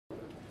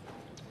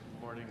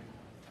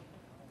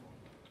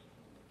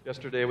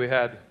Yesterday we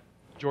had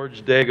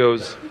George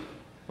Dago's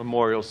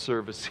memorial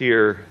service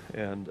here,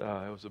 and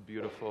it was a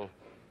beautiful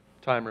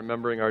time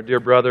remembering our dear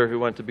brother who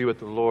went to be with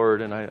the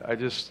Lord. And I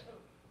just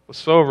was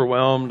so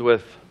overwhelmed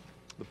with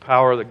the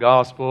power of the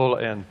gospel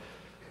and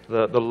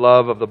the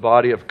love of the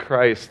body of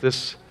Christ.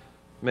 This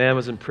man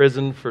was in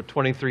prison for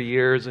 23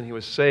 years, and he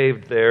was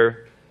saved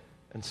there.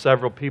 And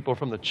several people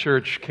from the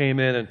church came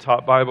in and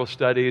taught Bible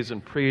studies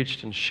and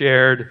preached and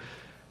shared.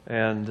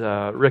 And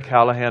Rick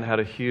Hallahan had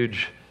a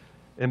huge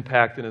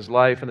impact in his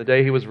life. And the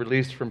day he was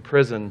released from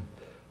prison,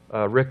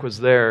 Rick was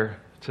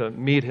there to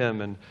meet him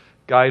and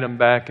guide him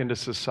back into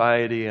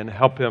society and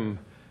help him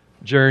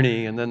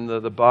journey. And then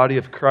the body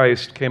of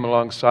Christ came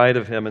alongside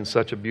of him in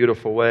such a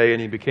beautiful way. And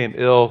he became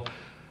ill,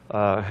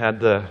 had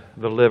the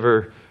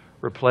liver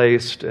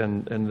replaced,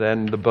 and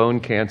then the bone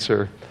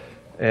cancer.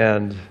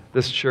 And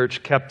this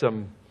church kept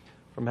him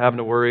from having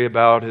to worry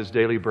about his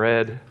daily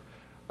bread,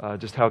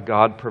 just how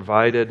God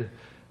provided.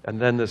 And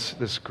then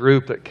this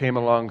group that came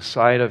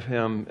alongside of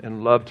him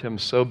and loved him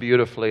so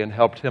beautifully and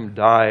helped him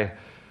die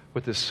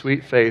with his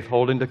sweet faith,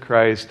 holding to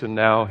Christ, and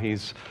now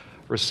he's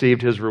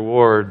received his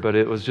reward. But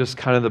it was just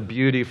kind of the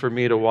beauty for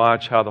me to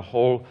watch how the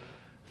whole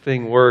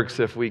thing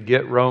works if we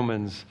get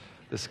Romans,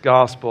 this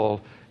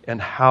gospel, and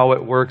how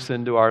it works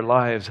into our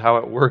lives, how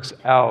it works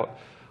out.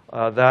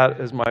 That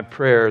is my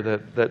prayer,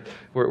 that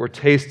we're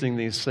tasting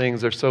these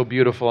things. They're so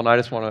beautiful, and I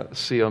just want to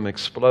see them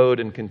explode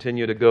and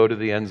continue to go to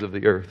the ends of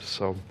the earth.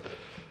 So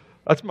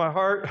that's my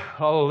heart.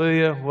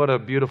 Hallelujah. What a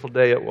beautiful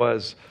day it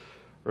was,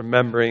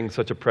 remembering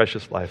such a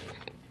precious life.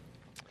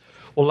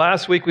 Well,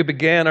 last week we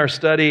began our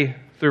study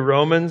through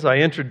Romans. I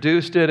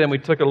introduced it, and we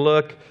took a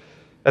look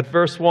at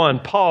verse 1.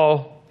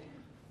 Paul,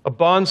 a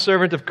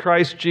bondservant of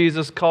Christ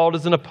Jesus, called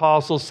as an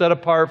apostle, set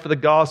apart for the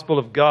gospel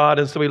of God.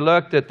 And so we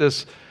looked at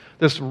this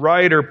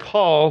writer,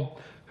 Paul,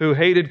 who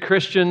hated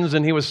Christians,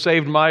 and he was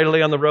saved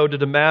mightily on the road to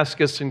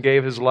Damascus and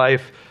gave his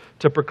life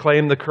to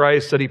proclaim the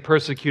Christ, that he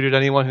persecuted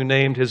anyone who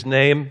named his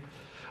name.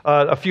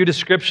 A few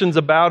descriptions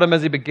about him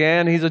as he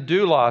began. He's a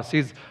doulos.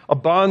 He's a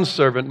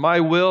bondservant.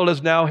 My will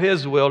is now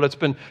his will. It's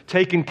been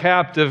taken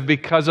captive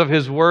because of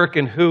his work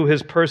and who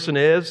his person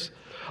is.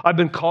 I've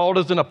been called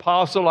as an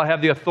apostle. I have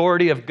the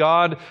authority of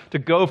God to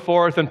go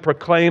forth and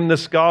proclaim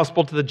this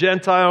gospel to the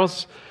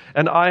Gentiles.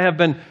 And I have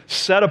been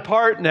set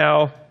apart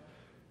now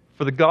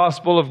for the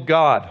gospel of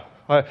God.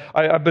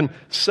 I've been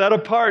set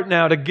apart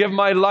now to give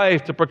my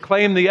life to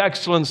proclaim the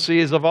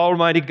excellencies of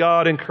Almighty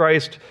God in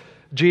Christ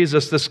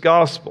Jesus, this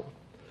gospel.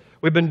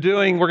 We're going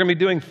to be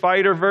doing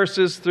fighter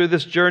verses through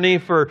this journey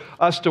for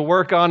us to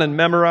work on and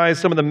memorize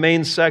some of the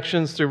main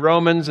sections through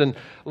Romans. And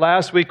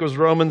last week was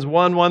Romans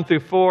 1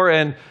 through 4.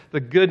 And the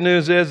good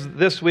news is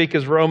this week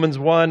is Romans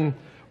 1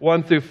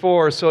 through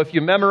 4. So if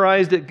you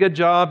memorized it, good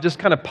job. Just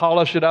kind of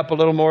polish it up a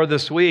little more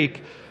this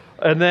week.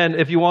 And then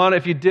if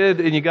you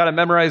did, and you got to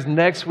memorize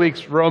next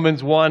week's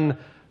Romans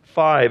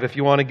 1:5 if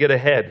you want to get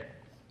ahead.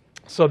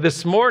 So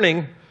this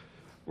morning,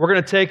 we're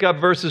going to take up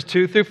verses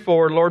 2 through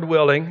 4, Lord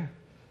willing.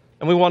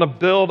 And we want to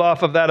build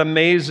off of that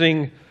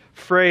amazing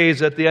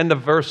phrase at the end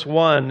of verse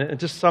 1. And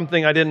just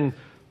something I didn't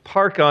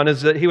park on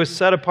is that he was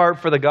set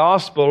apart for the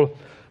gospel.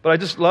 But I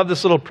just love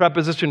this little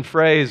preposition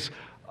phrase,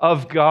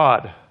 of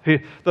God.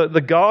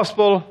 The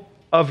gospel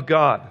of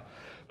God.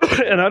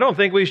 And I don't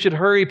think we should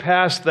hurry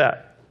past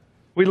that.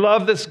 We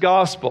love this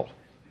gospel.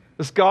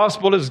 This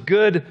gospel is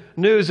good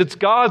news. It's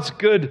God's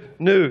good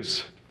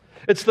news.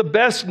 It's the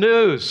best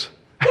news.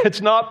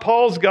 It's not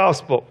Paul's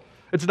gospel.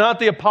 It's not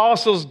the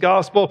apostles'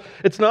 gospel.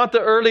 It's not the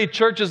early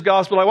church's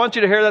gospel. I want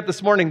you to hear that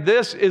this morning.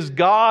 This is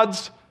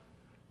God's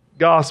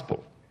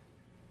gospel.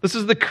 This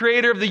is the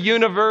creator of the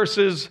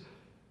universe's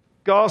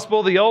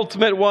gospel, the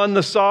ultimate one,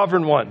 the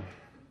sovereign one.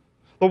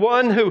 The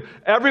one who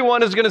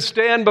everyone is going to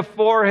stand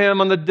before him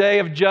on the day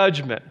of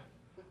judgment.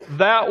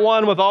 That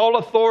one with all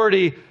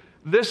authority.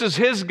 This is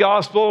his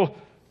gospel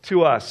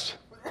to us.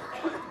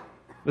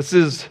 This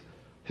is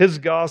his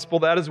gospel.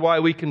 That is why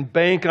we can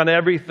bank on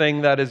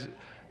everything that is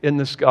in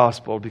this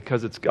gospel,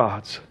 because it's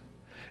God's.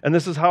 And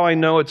this is how I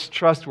know it's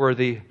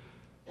trustworthy,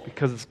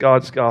 because it's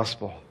God's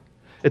gospel.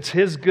 It's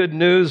his good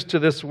news to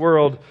this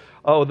world.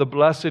 Oh, the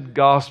blessed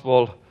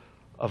gospel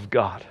of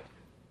God.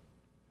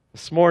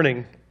 This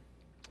morning,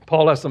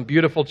 Paul has some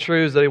beautiful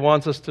truths that he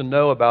wants us to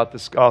know about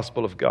this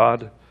gospel of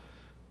God,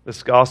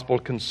 this gospel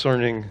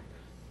concerning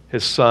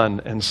his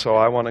Son. And so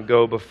I want to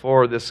go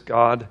before this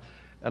God,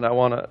 and I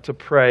want to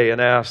pray and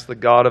ask the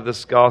God of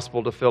this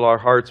gospel to fill our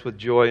hearts with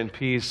joy and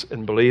peace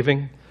and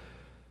believing,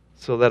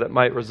 so that it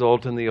might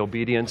result in the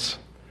obedience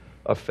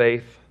of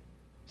faith,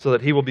 so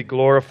that he will be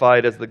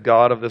glorified as the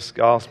God of this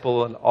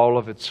gospel and all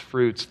of its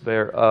fruits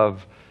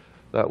thereof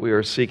that we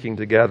are seeking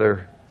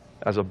together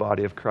as a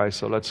body of Christ.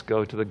 So let's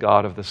go to the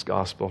God of this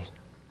gospel.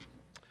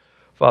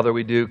 Father,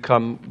 we do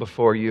come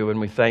before you, and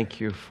we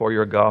thank you for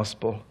your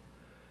gospel.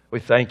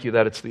 We thank you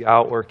that it's the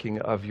outworking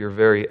of your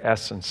very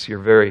essence, your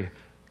very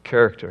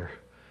character.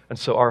 And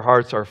so our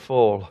hearts are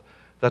full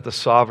that the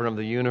sovereign of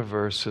the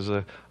universe is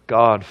a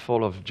God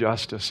full of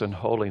justice and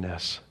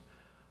holiness,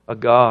 a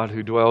God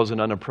who dwells in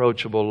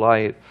unapproachable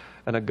light,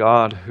 and a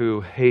God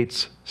who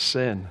hates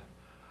sin,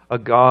 a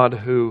God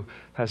who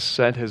has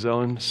sent his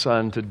own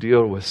Son to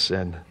deal with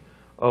sin.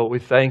 Oh, we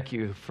thank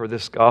you for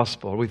this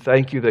gospel. We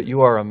thank you that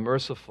you are a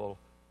merciful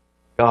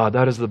God.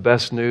 That is the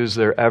best news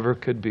there ever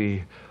could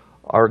be.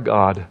 Our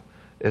God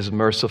is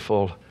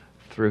merciful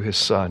through his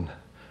Son.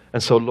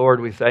 And so, Lord,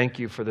 we thank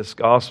you for this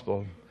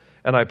gospel.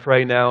 And I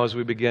pray now as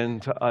we begin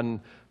to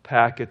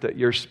unpack it that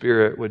your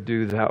Spirit would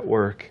do that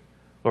work.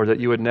 Lord, that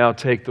you would now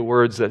take the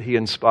words that he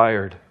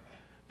inspired,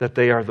 that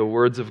they are the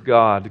words of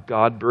God,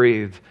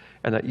 God-breathed,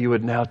 and that you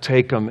would now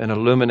take them and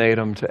illuminate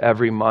them to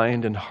every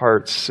mind and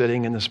heart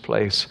sitting in this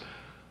place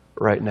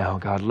right now.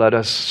 God, let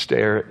us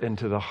stare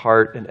into the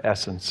heart and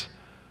essence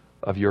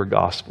of your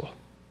gospel.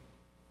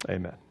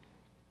 Amen.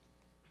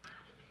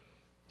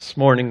 This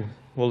morning,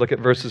 we'll look at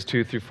verses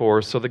 2 through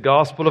 4. So the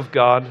gospel of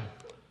God,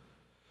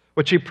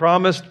 which he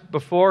promised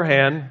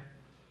beforehand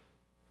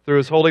through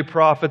his holy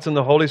prophets and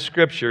the holy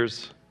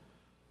scriptures,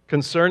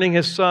 concerning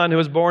his Son, who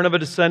was born of a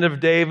descendant of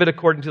David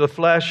according to the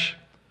flesh,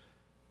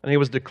 and he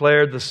was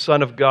declared the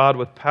Son of God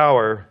with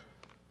power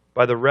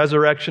by the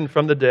resurrection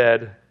from the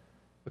dead,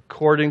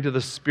 according to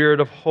the Spirit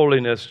of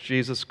holiness,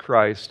 Jesus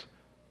Christ,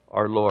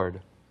 our Lord.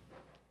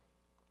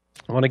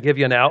 I want to give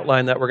you an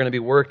outline that we're going to be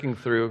working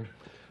through.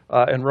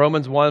 In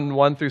Romans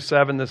 1 through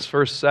 7, this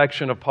first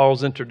section of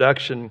Paul's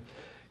introduction,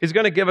 he's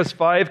going to give us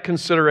 5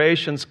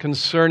 considerations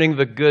concerning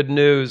the good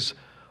news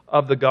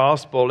of the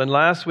gospel. And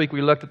last week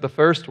we looked at the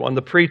first one,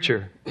 the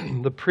preacher,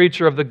 the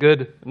preacher of the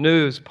good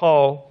news,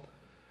 Paul.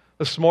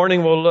 This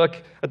morning we'll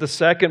look at the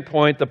second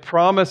point, the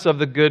promise of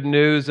the good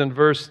news in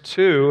verse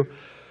 2,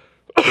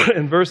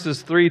 in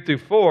verses 3 through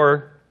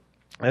 4,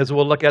 as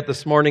we'll look at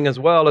this morning as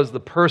well as the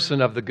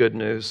person of the good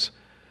news.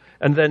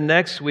 And then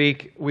next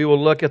week we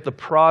will look at the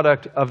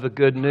product of the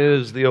good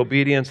news, the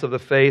obedience of the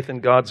faith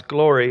and God's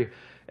glory.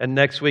 And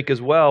next week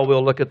as well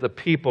we'll look at the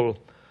people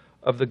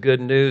of the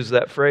good news.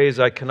 That phrase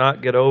I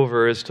cannot get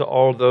over is to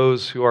all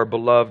those who are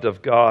beloved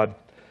of God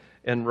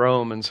in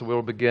Rome. And so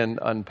we'll begin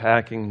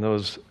unpacking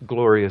those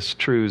glorious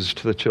truths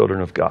to the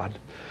children of God.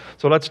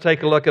 So let's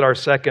take a look at our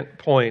second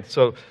point.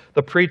 So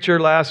the preacher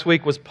last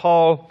week was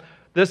Paul.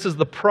 This is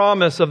the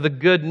promise of the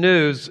good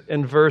news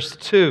in verse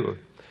 2,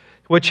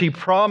 which he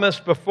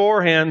promised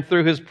beforehand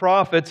through his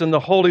prophets in the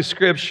Holy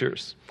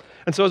Scriptures.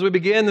 And so as we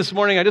begin this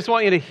morning, I just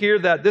want you to hear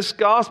that this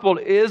gospel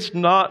is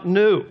not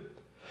new.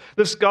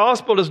 This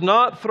gospel is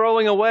not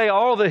throwing away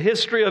all the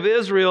history of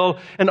Israel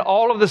and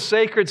all of the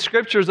sacred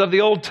scriptures of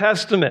the Old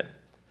Testament.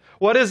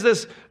 What is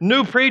this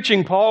new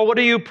preaching, Paul? What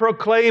are you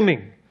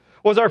proclaiming?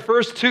 Was our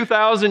first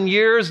 2,000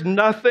 years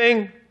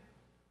nothing?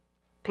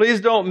 Please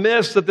don't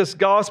miss that this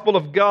gospel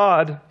of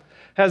God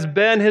has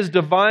been his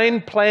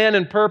divine plan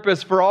and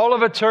purpose for all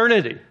of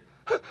eternity.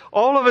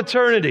 All of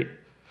eternity.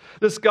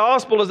 This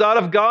gospel is out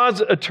of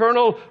God's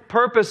eternal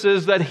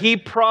purposes that he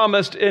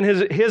promised in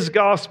his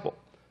gospel.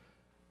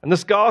 And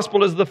this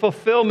gospel is the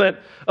fulfillment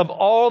of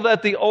all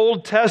that the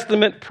Old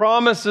Testament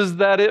promises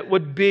that it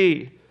would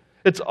be.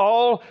 It's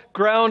all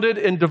grounded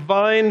in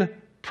divine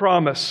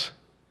promise.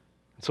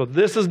 So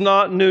this is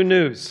not new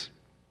news.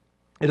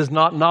 It is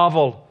not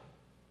novel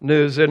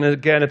news. And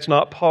again, it's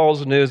not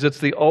Paul's news. It's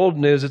the old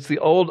news. It's the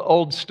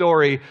old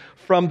story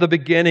from the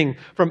beginning.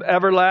 From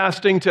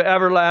everlasting to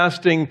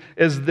everlasting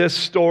is this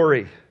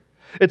story.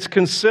 It's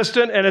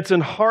consistent and it's in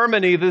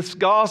harmony, this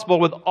gospel,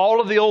 with all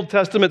of the Old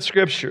Testament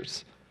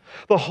scriptures.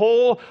 The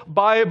whole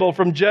Bible,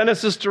 from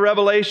Genesis to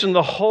Revelation,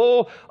 the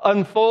whole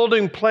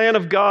unfolding plan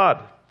of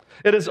God.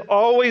 It has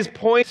always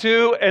pointed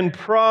to and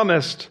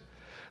promised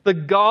the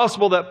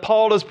gospel that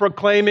Paul is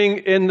proclaiming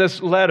in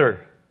this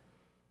letter.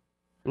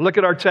 Look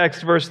at our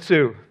text, verse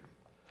 2.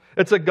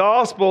 It's a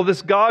gospel,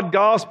 this God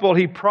gospel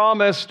he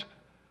promised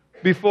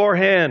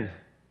beforehand.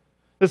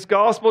 This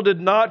gospel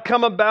did not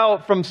come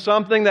about from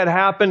something that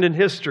happened in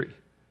history.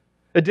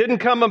 It didn't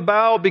come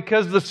about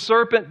because the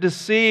serpent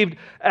deceived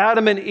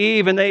Adam and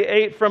Eve and they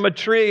ate from a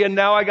tree and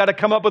now I got to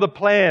come up with a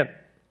plan.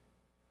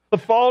 The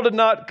fall did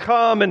not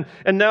come and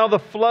now the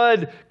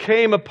flood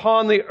came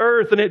upon the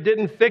earth and it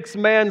didn't fix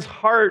man's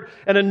heart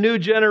and a new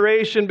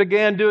generation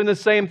began doing the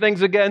same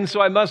things again, so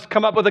I must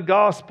come up with a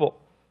gospel.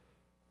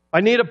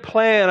 I need a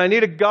plan. I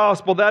need a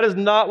gospel. That is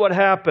not what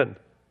happened.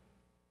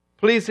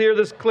 Please hear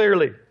this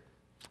clearly.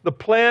 The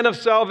plan of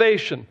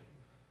salvation,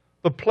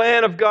 the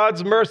plan of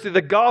God's mercy,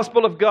 the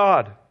gospel of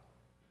God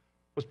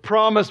was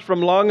promised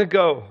from long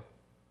ago.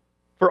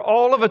 For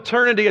all of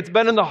eternity, it's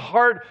been in the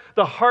heart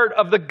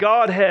of the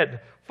Godhead,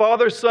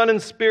 Father, Son,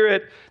 and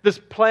Spirit, this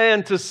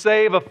plan to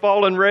save a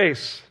fallen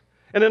race.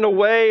 And in a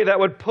way that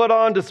would put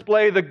on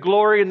display the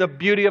glory and the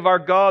beauty of our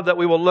God that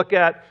we will look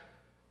at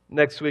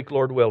next week,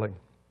 Lord willing.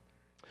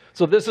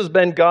 So this has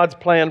been God's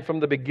plan from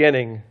the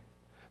beginning,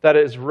 that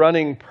is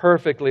running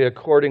perfectly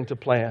according to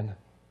plan.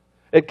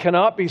 It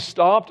cannot be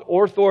stopped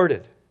or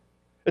thwarted.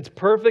 It's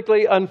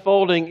perfectly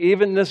unfolding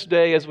even this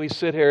day as we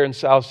sit here in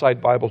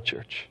Southside Bible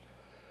Church.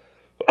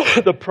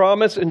 The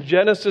promise in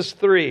Genesis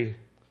 3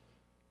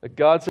 That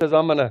God says,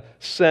 I'm going to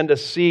send a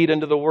seed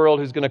into the world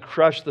who's going to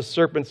crush the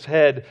serpent's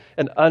head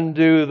and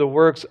undo the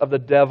works of the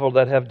devil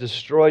that have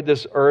destroyed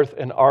this earth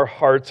and our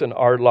hearts and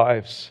our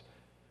lives.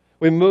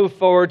 We move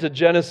forward to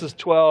Genesis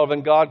 12,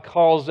 and God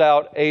calls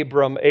out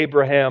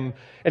Abraham,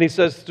 and he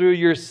says, through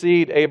your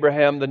seed,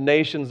 Abraham, the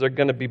nations are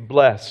going to be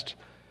blessed.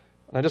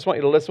 And I just want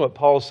you to listen to what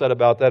Paul said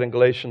about that in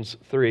Galatians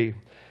 3.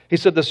 He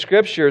said, the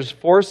Scriptures,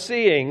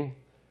 foreseeing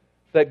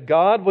that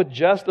God would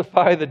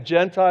justify the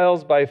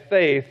Gentiles by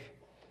faith,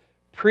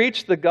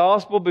 preached the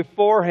gospel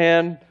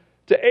beforehand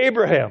to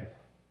Abraham,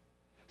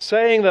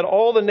 saying that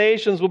all the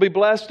nations will be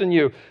blessed in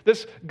you.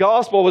 This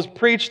gospel was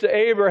preached to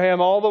Abraham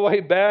all the way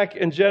back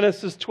in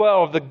Genesis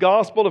 12, the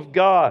gospel of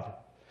God.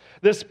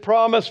 This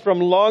promise from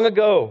long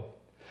ago.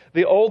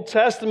 The Old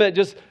Testament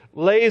just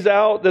lays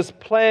out this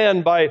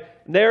plan by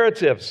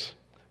narratives,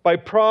 by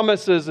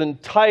promises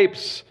and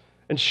types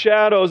and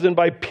shadows, and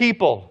by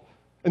people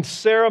and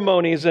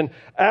ceremonies and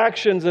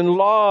actions and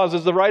laws.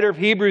 As the writer of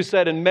Hebrews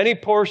said, in many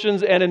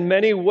portions and in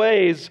many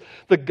ways,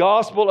 the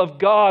gospel of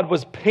God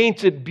was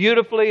painted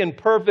beautifully and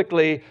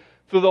perfectly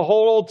through the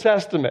whole Old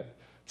Testament.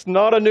 It's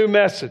not a new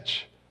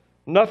message.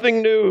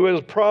 Nothing new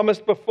is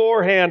promised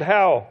beforehand.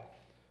 How?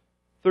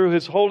 Through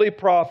His holy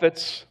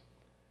prophets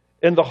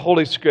in the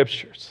Holy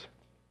Scriptures.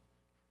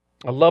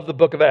 I love the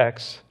book of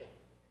Acts.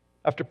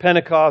 After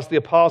Pentecost, the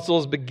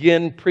apostles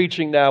begin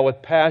preaching now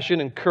with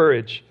passion and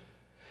courage.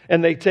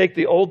 And they take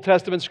the Old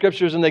Testament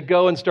Scriptures and they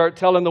go and start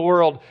telling the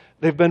world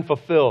they've been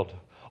fulfilled.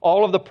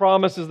 All of the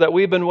promises that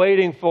we've been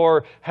waiting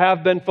for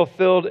have been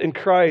fulfilled in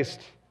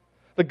Christ.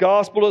 The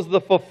gospel is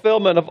the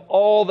fulfillment of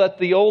all that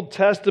the Old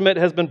Testament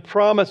has been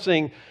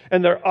promising,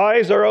 and their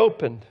eyes are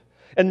opened.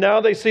 And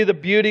now they see the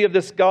beauty of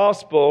this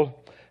gospel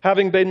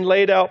having been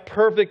laid out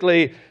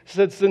perfectly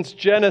since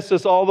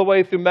Genesis all the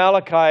way through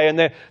Malachi.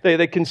 And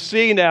they can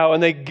see now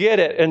and they get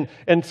it.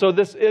 And so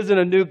this isn't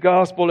a new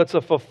gospel, it's a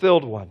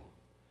fulfilled one.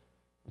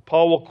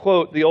 Paul will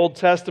quote the Old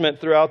Testament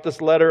throughout this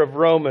letter of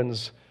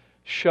Romans,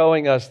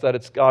 showing us that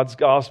it's God's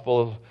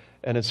gospel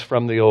and it's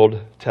from the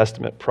Old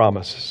Testament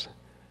promises.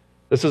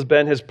 This has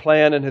been His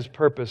plan and His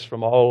purpose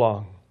from all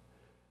along.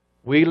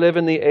 We live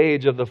in the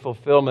age of the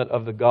fulfillment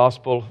of the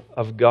gospel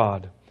of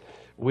God.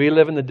 We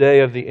live in the day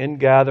of the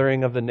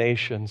ingathering of the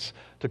nations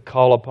to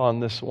call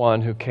upon this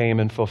one who came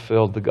and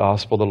fulfilled the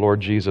gospel, the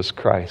Lord Jesus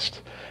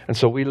Christ. And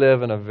so we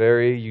live in a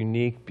very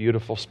unique,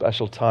 beautiful,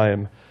 special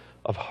time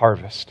of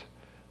harvest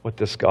with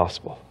this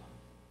gospel.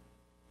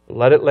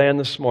 Let it land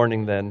this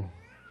morning then.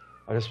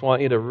 I just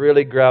want you to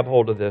really grab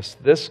hold of this.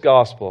 This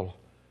gospel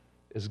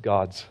is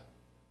God's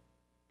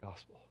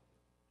gospel.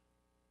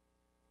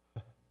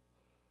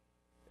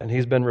 And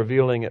He's been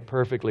revealing it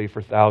perfectly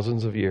for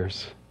thousands of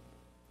years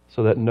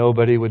so that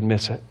nobody would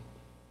miss it.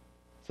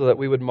 So that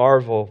we would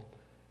marvel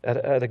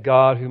at a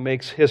God who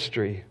makes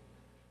history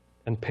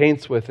and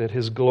paints with it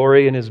His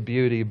glory and His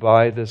beauty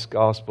by this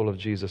gospel of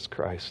Jesus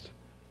Christ.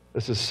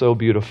 This is so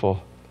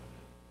beautiful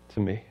to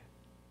me.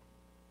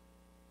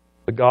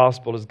 The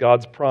gospel is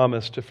God's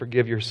promise to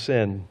forgive your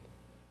sin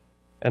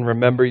and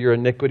remember your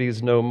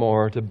iniquities no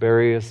more, to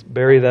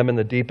bury them in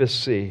the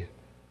deepest sea,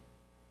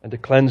 and to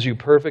cleanse you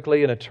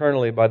perfectly and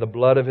eternally by the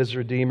blood of His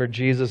Redeemer,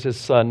 Jesus, His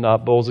Son,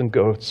 not bulls and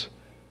goats.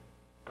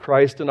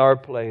 Christ in our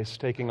place,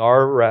 taking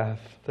our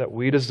wrath that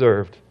we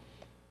deserved,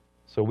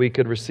 so we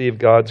could receive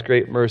God's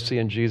great mercy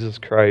in Jesus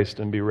Christ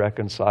and be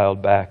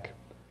reconciled back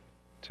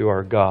to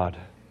our God.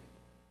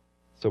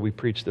 So we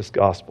preach this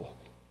gospel.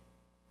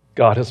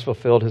 God has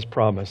fulfilled His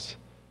promise,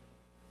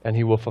 and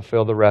He will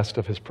fulfill the rest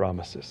of His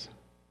promises.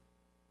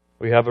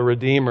 We have a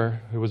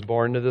Redeemer who was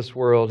born into this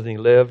world, and He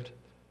lived,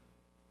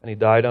 and He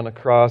died on a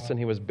cross, and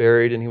He was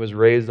buried, and He was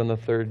raised on the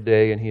third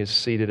day, and He is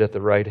seated at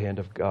the right hand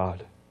of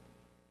God.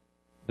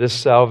 This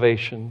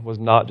salvation was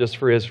not just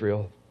for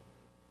Israel,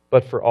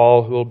 but for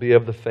all who will be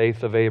of the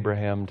faith of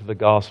Abraham to the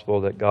gospel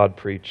that God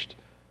preached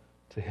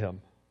to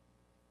him.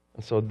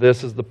 And so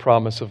this is the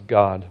promise of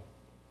God.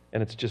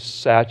 And it's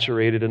just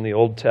saturated in the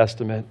Old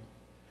Testament.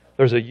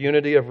 There's a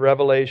unity of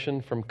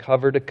revelation from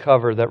cover to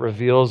cover that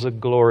reveals the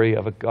glory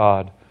of a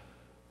God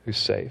who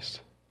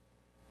saves.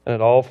 And it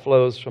all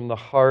flows from the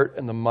heart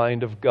and the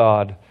mind of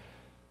God.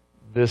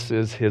 This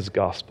is His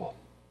gospel.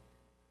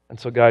 And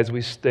so, guys,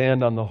 we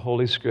stand on the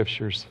Holy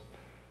Scriptures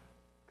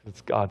because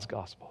it's God's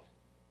gospel.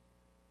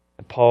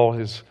 And Paul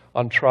is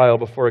on trial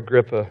before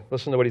Agrippa.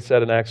 Listen to what he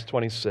said in Acts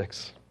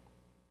 26.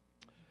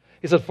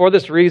 He said, "For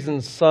this reason,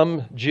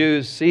 some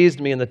Jews seized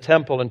me in the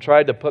temple and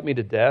tried to put me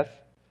to death.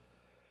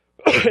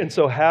 And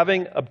so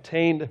having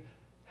obtained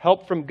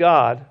help from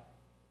God,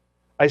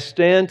 I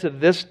stand to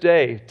this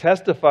day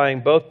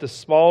testifying both to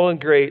small and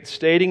great,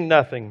 stating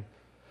nothing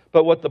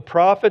but what the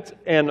prophets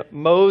and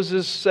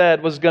Moses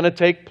said was going to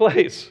take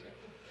place,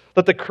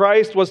 that the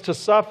Christ was to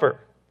suffer,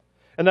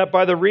 and that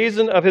by the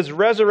reason of His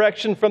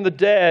resurrection from the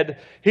dead,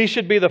 He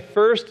should be the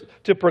first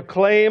to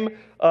proclaim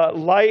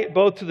light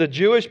both to the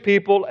Jewish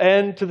people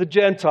and to the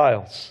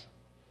Gentiles."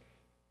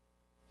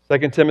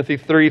 2 Timothy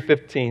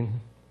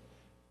 3:15.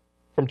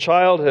 "From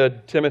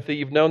childhood, Timothy,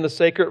 you've known the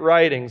sacred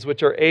writings,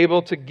 which are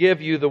able to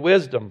give you the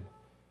wisdom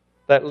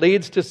that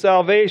leads to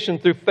salvation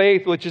through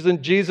faith, which is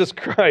in Jesus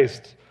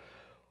Christ.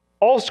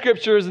 All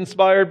Scripture is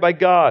inspired by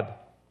God,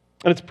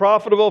 and it's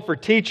profitable for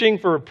teaching,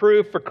 for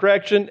reproof, for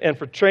correction, and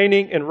for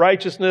training in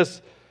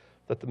righteousness,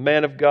 that the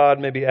man of God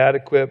may be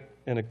adequate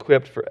and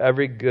equipped for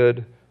every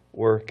good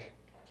work.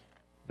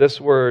 This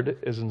word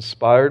is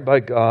inspired by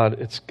God.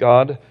 It's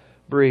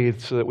God-breathed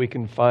so that we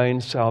can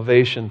find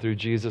salvation through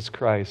Jesus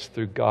Christ,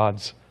 through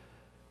God's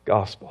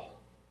gospel.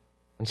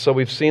 And so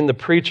we've seen the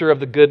preacher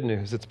of the good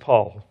news. It's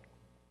Paul.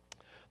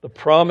 The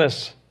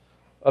promise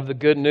of the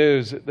good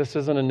news. This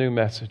isn't a new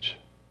message.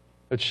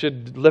 It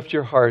should lift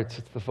your hearts.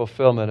 It's the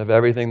fulfillment of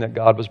everything that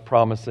God was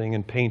promising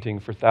and painting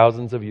for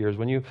thousands of years.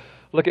 When you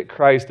look at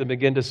Christ and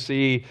begin to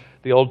see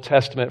the Old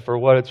Testament for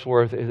what it's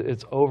worth,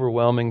 it's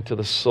overwhelming to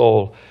the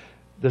soul.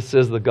 This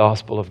is the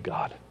gospel of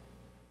God.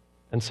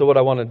 And so what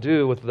I want to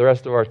do with the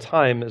rest of our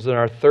time is in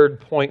our third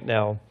point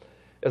now,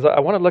 is I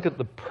want to look at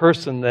the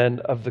person then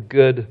of the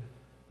good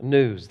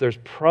news. There's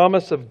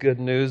promise of good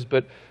news,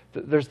 but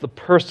there's the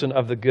person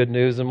of the good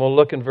news. And we'll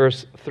look in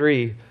verse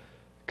 3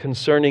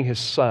 concerning His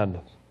Son.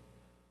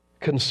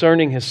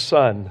 Concerning His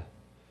Son.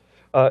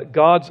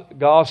 God's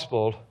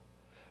gospel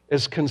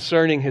is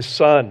concerning His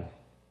Son.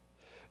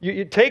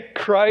 You take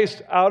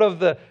Christ out of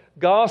the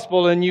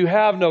gospel and you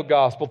have no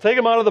gospel. Take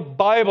Him out of the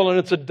Bible and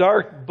it's a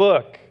dark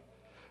book.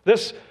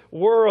 This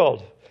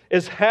world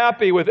is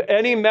happy with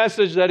any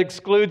message that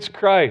excludes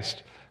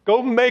Christ.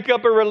 Go make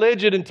up a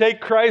religion and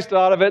take Christ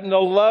out of it and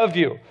they'll love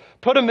you.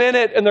 Put Him in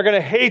it and they're going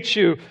to hate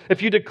you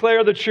if you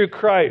declare the true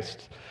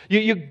Christ.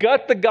 You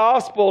gut the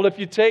gospel if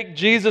you take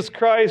Jesus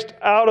Christ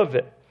out of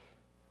it.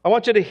 I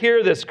want you to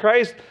hear this.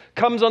 Christ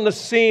comes on the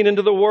scene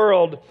into the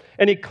world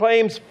and He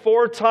claims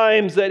 4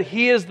 times that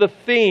He is the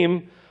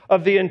theme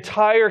of the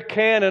entire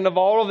canon of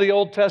all of the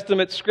Old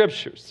Testament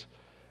scriptures.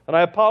 And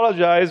I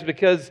apologize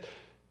because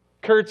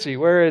Curtsy,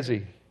 where is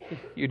he?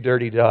 You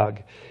dirty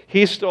dog.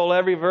 He stole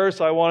every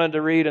verse I wanted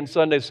to read in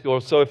Sunday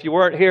school. So if you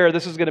weren't here,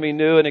 this is going to be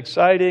new and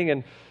exciting.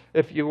 And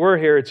if you were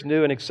here, it's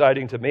new and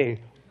exciting to me.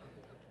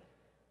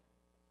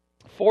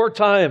 4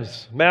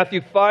 times, Matthew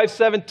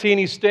 5:17,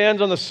 He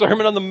stands on the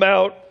Sermon on the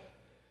Mount.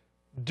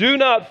 Do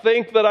not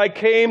think that I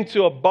came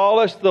to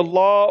abolish the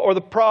law or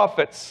the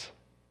prophets.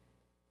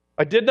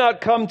 I did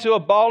not come to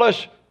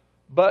abolish,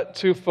 but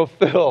to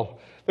fulfill.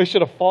 They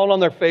should have fallen on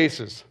their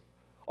faces.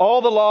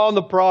 All the law and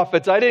the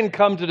prophets, I didn't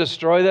come to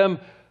destroy them.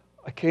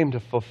 I came to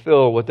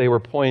fulfill what they were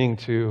pointing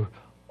to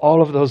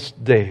all of those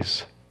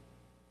days.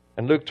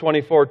 And Luke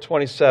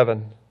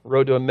 24:27,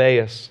 road to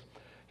Emmaus.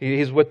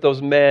 He's with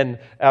those men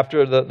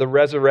after the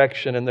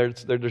resurrection, and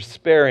they're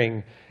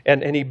despairing.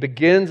 And he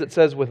begins, it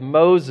says, with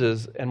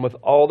Moses and with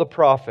all the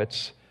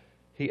prophets.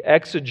 He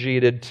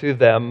exegeted to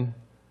them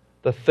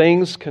the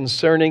things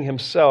concerning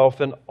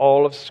Himself in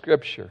all of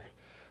Scripture.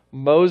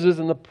 Moses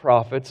and the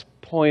prophets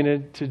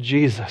pointed to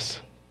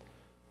Jesus.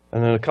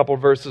 And then a couple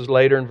verses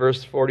later, in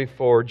verse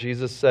 44,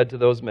 Jesus said to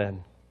those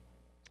men,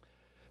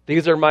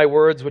 "These are my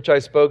words which I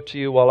spoke to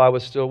you while I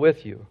was still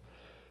with you,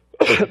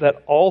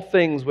 that all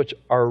things which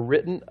are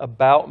written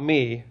about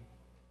me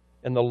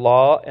in the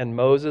law and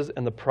Moses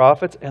and the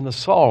prophets and the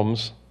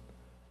Psalms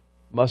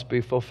must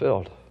be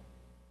fulfilled."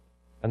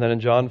 And then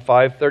in John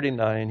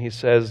 5:39, He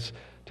says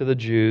to the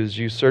Jews,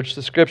 "You search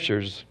the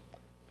Scriptures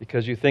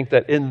because you think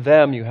that in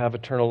them you have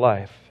eternal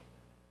life.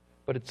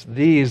 But it's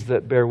these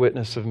that bear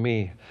witness of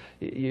me."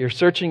 You're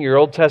searching your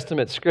Old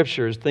Testament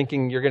Scriptures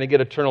thinking you're going to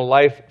get eternal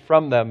life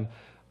from them.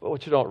 But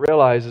what you don't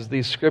realize is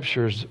these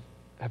Scriptures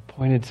have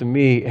pointed to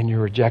me and you're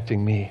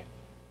rejecting me.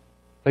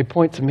 They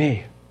point to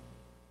me.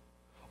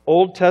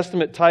 Old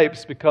Testament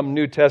types become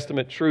New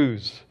Testament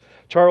truths.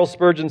 Charles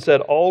Spurgeon said,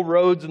 all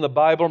roads in the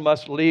Bible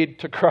must lead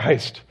to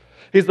Christ.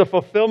 He's the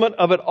fulfillment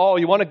of it all.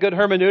 You want a good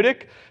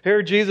hermeneutic?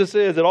 Here Jesus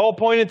is. It all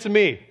pointed to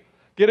me.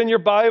 Get in your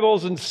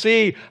Bibles and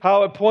see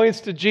how it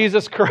points to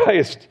Jesus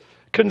Christ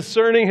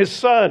concerning His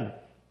Son.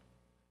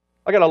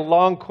 I got a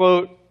long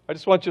quote. I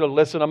just want you to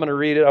listen. I'm going to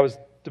read it. I was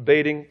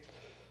debating.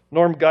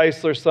 Norm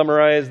Geisler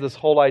summarized this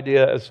whole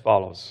idea as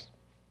follows.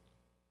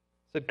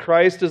 He said,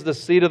 Christ is the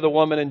seed of the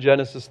woman in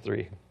Genesis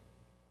 3.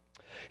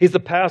 He's the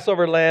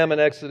Passover lamb in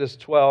Exodus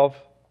 12.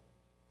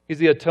 He's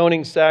the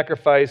atoning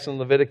sacrifice in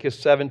Leviticus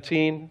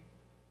 17.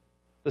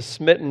 The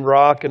smitten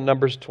rock in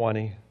Numbers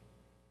 20.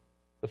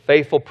 The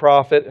faithful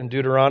prophet in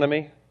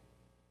Deuteronomy.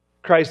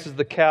 Christ is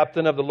the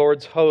captain of the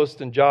Lord's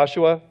host in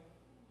Joshua.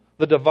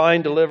 The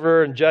divine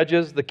deliverer in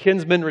Judges. The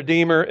kinsman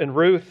redeemer in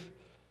Ruth.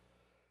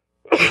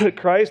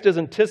 Christ is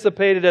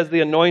anticipated as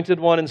the anointed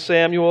one in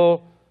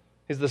Samuel.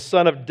 He's the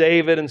son of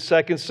David in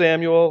 2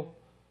 Samuel.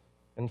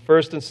 In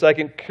 1 and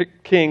 2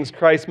 Kings,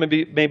 Christ may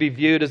be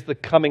viewed as the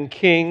coming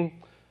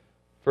king.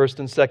 1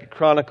 and 2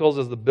 Chronicles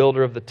as the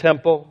builder of the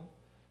temple.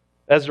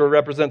 Ezra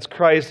represents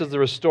Christ as the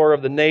restorer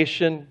of the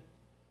nation.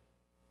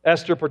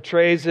 Esther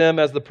portrays Him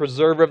as the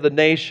preserver of the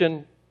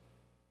nation.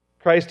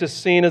 Christ is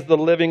seen as the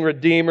living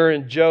redeemer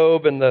in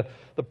Job and the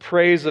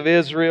praise of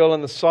Israel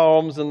in the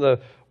Psalms and the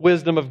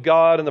wisdom of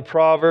God in the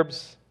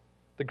Proverbs.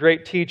 The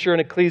great teacher in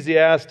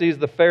Ecclesiastes,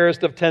 the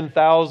fairest of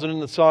 10,000 in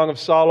the Song of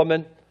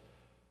Solomon.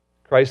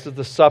 Christ is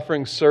the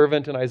suffering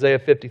servant in Isaiah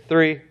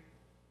 53,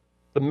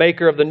 the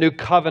maker of the new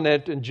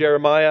covenant in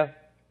Jeremiah,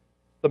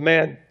 the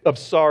man of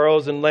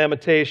sorrows in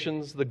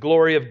Lamentations, the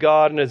glory of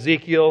God in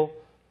Ezekiel,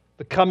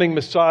 the coming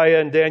Messiah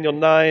in Daniel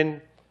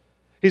 9.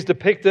 He's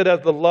depicted as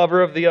the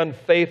lover of the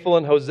unfaithful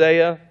in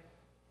Hosea,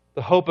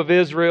 the hope of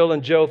Israel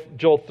in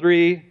Joel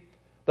 3,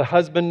 the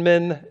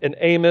husbandman in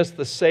Amos,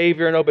 the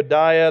Savior in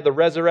Obadiah, the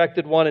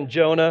resurrected one in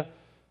Jonah,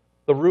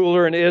 the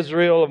ruler in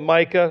Israel of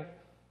Micah,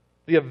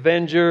 the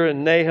avenger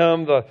in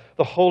Nahum, the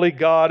holy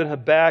God in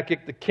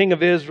Habakkuk, the king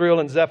of Israel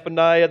in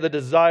Zephaniah, the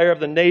desire of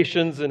the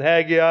nations in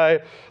Haggai,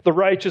 the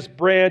righteous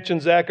branch in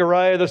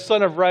Zechariah, the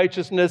son of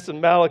righteousness in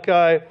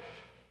Malachi. Do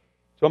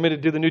you want me to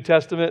do the New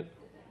Testament?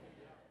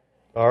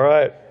 All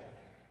right.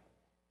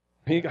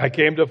 I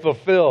came to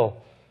fulfill.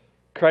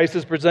 Christ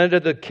is presented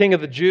as the King of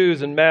the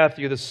Jews in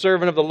Matthew, the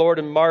servant of the Lord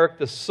in Mark,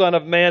 the Son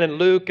of Man in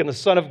Luke, and the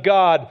Son of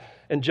God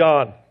in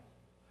John.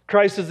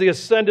 Christ is the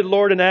ascended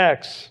Lord in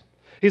Acts.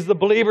 He's the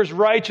believer's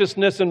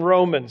righteousness in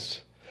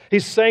Romans.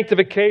 He's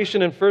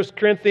sanctification in 1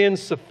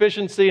 Corinthians,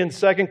 sufficiency in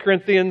 2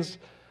 Corinthians,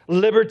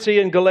 liberty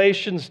in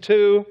Galatians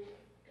 2.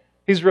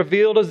 He's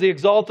revealed as the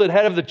exalted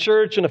head of the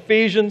church in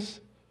Ephesians,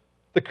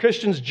 the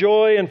Christian's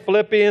joy in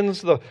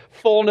Philippians, the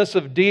fullness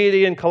of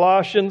deity in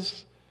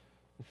Colossians.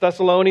 In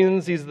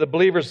Thessalonians, he's the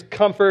believer's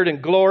comfort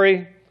and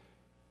glory.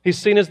 He's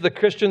seen as the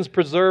Christian's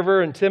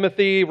preserver in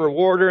Timothy,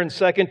 rewarder in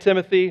 2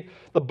 Timothy,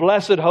 the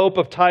blessed hope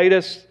of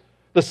Titus,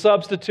 the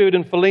substitute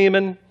in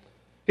Philemon.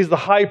 He's the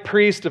high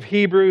priest of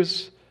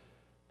Hebrews,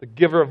 the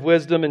giver of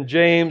wisdom in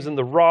James, and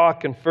the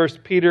rock in 1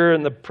 Peter,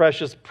 and the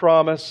precious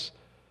promise.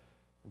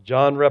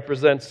 John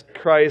represents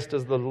Christ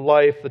as the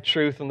life, the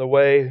truth, and the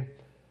way.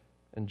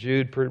 And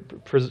Jude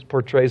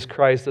portrays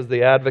Christ as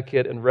the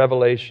advocate, and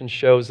Revelation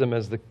shows him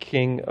as the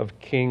King of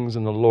kings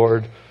and the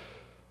Lord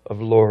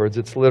of lords.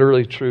 It's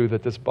literally true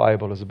that this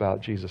Bible is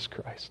about Jesus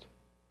Christ.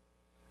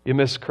 You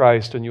miss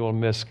Christ and you will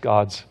miss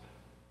God's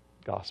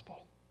gospel.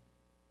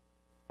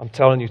 I'm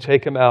telling you,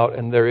 take him out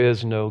and there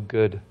is no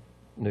good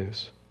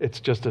news. It's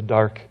just a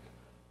dark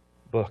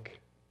book.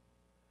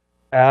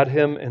 Add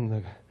him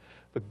and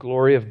the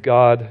glory of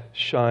God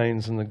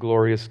shines in the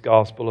glorious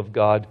gospel of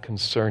God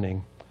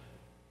concerning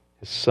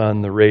his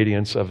Son, the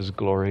radiance of his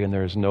glory, and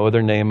there is no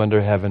other name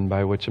under heaven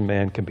by which a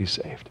man can be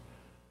saved.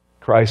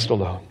 Christ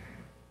alone.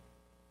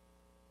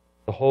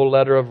 The whole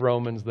letter of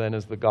Romans then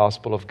is the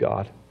gospel of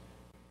God.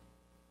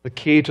 The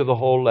key to the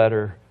whole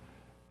letter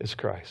is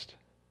Christ.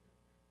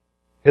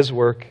 His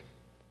work,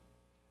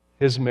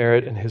 his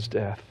merit, and his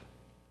death.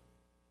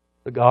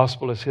 The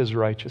gospel is his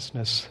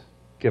righteousness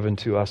given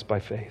to us by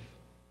faith.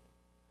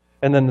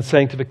 And then the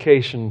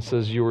sanctification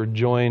says you were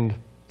joined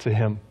to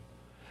him.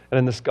 And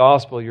in this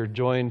gospel, you're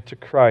joined to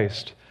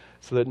Christ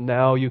so that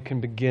now you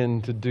can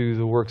begin to do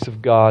the works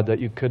of God that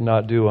you could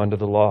not do under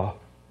the law.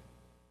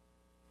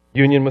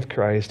 Union with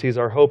Christ. He's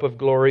our hope of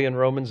glory in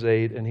Romans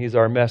 8, and he's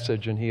our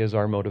message, and he is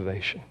our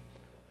motivation.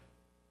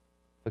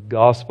 The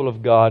gospel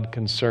of God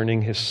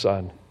concerning his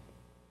Son.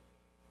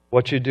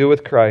 What you do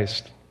with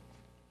Christ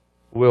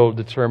will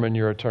determine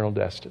your eternal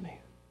destiny.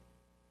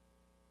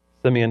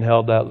 Simeon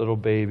held that little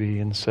baby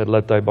and said,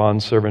 "Let thy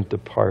bondservant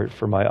depart,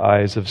 for my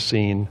eyes have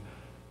seen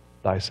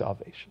thy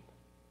salvation."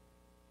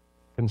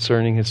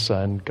 Concerning his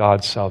Son,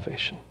 God's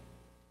salvation.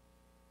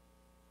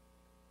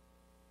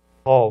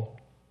 Paul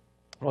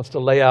wants to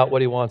lay out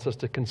what he wants us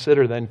to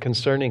consider then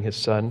concerning his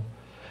Son.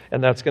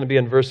 And that's going to be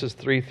in verses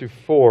 3 through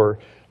 4.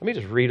 Let me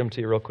just read them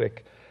to you real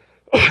quick.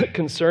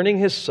 Concerning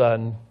his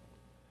Son,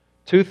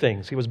 two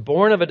things. He was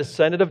born of a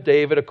descendant of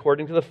David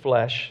according to the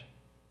flesh.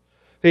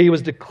 He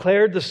was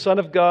declared the Son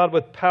of God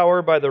with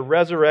power by the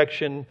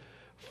resurrection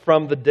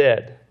from the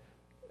dead.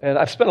 And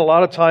I've spent a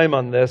lot of time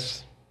on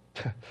this.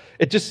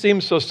 It just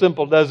seems so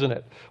simple, doesn't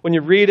it? When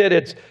you read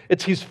it,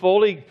 it's he's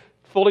fully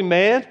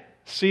man,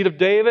 seed of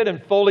David,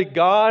 and fully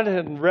God,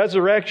 and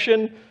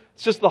resurrection.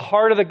 It's just the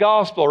heart of the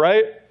gospel,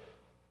 right?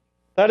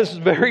 That is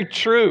very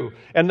true,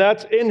 and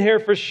that's in here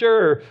for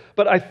sure.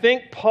 But I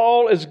think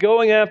Paul is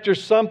going after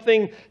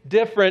something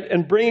different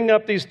and bringing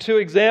up these two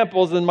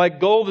examples, and my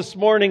goal this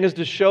morning is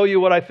to show you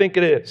what I think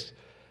it is.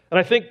 And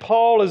I think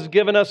Paul has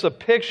given us a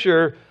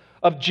picture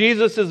of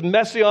Jesus'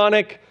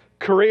 messianic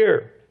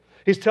career.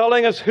 He's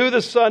telling us who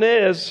the Son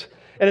is,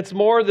 and it's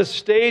more the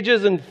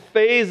stages and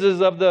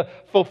phases of the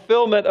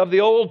fulfillment of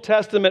the Old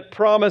Testament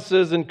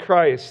promises in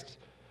Christ.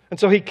 And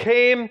so he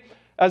came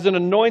as an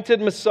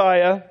anointed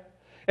Messiah,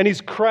 and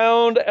he's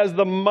crowned as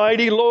the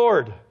mighty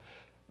Lord.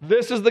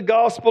 This is the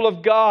gospel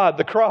of God.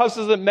 The cross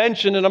isn't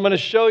mentioned, and I'm going to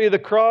show you the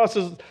cross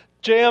is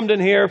jammed in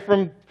here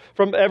from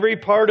every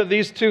part of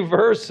these two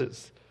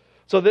verses.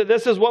 So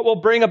this is what will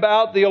bring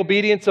about the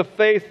obedience of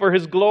faith for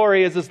his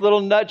glory, is this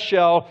little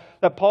nutshell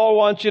that Paul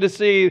wants you to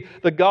see.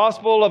 The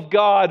gospel of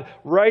God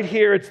right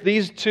here. It's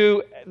these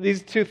two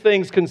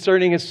things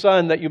concerning his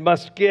Son that you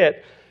must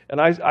get.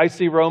 And I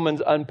see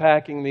Romans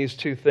unpacking these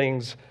two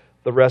things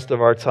the rest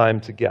of our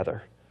time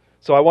together.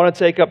 So I want to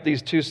take up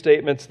these two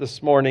statements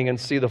this morning and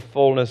see the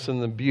fullness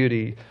and the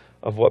beauty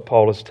of what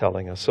Paul is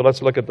telling us. So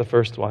let's look at the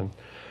first one.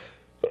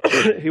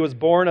 He was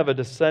born of a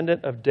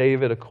descendant of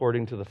David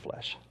according to the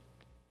flesh.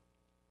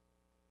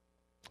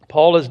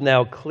 Paul is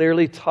now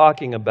clearly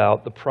talking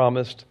about the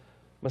promised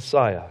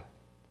Messiah,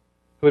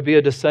 who would be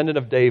a descendant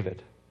of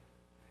David.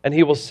 And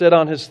he will sit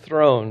on his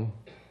throne,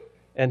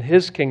 and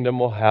his kingdom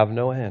will have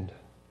no end.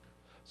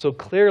 So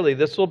clearly,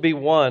 this will be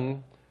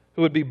one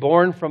who would be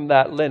born from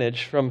that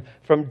lineage, from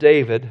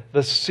David,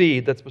 the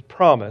seed that was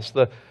promised.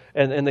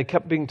 And they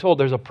kept being told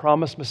there's a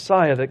promised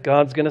Messiah that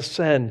God's going to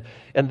send.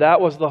 And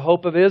that was the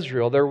hope of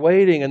Israel. They're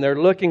waiting and they're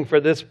looking for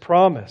this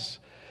promise.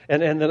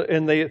 And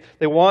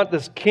they want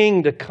this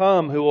king to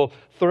come who will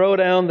throw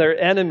down their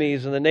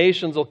enemies, and the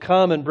nations will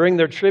come and bring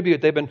their tribute.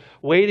 They've been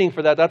waiting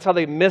for that. That's how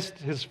they missed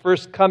his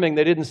first coming.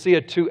 They didn't see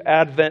a two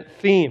Advent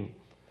theme.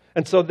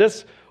 And so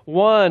this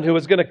one who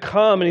is going to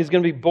come, and he's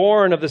going to be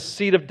born of the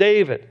seed of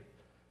David.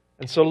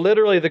 And so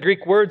literally the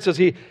Greek word says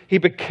he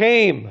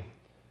became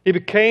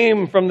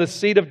from the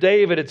seed of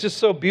David. It's just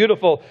so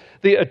beautiful.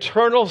 The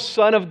eternal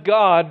Son of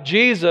God,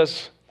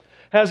 Jesus,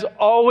 has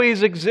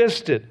always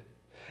existed.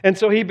 And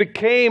so he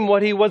became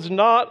what he was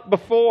not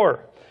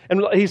before.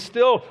 And he's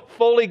still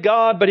fully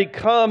God, but he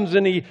comes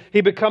and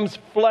he becomes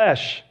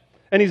flesh.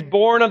 And he's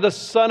born of the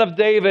Son of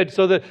David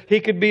so that he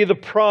could be the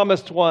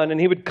promised one. And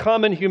he would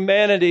come in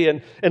humanity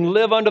and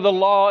live under the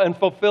law and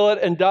fulfill it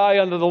and die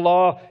under the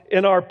law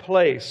in our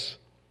place.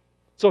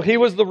 So he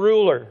was the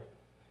ruler.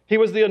 He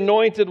was the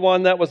anointed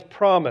one that was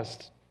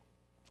promised.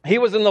 He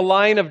was in the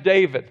line of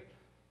David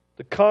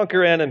to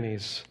conquer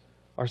enemies,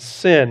 our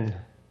sin.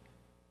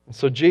 And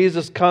so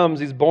Jesus comes.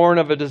 He's born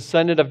of a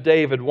descendant of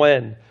David.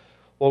 When?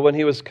 Well, when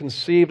he was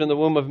conceived in the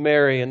womb of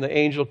Mary, and the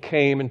angel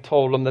came and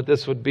told him that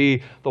this would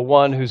be the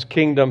one whose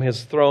kingdom,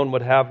 his throne,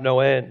 would have no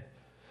end.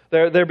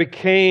 There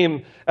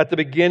became, at the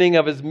beginning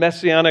of his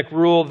messianic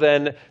rule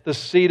then, the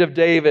seed of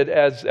David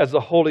as the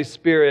Holy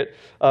Spirit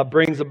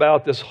brings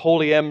about this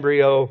holy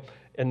embryo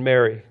in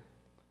Mary.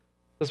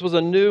 This was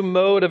a new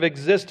mode of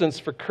existence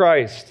for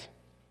Christ.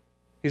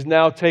 He's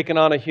now taken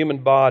on a human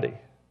body.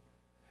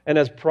 And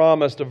as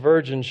promised, a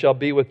virgin shall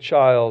be with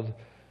child,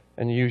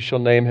 and you shall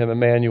name him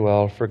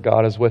Emmanuel, for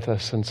God is with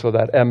us. And so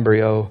that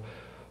embryo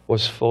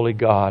was fully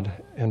God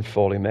and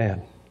fully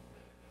man.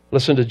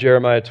 Listen to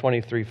Jeremiah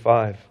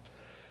 23:5.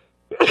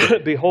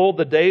 Behold,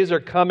 the days are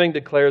coming,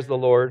 declares the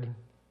Lord,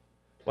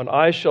 when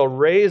I shall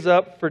raise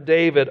up for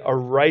David a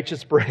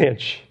righteous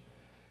branch,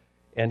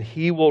 and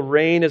he will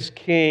reign as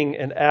king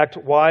and act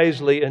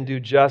wisely and do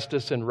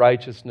justice and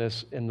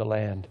righteousness in the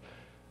land.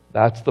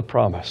 That's the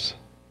promise.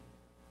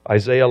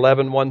 Isaiah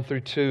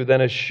 11:1-2,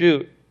 then a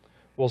shoot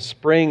will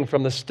spring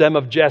from the stem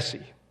of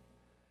Jesse,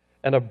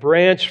 and a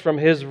branch from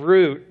his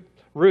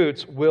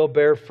roots will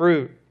bear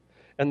fruit.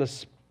 And the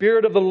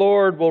Spirit of the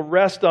Lord will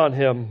rest on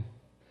him,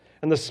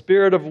 and the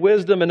Spirit of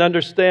wisdom and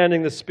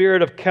understanding, the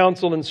Spirit of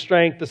counsel and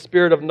strength, the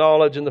Spirit of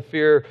knowledge and the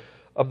fear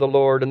of the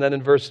Lord. And then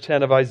in verse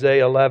 10 of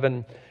Isaiah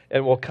 11,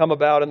 and will come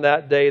about in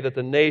that day that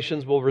the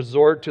nations will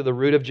resort to the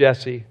root of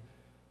Jesse,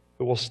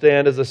 who will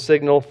stand as a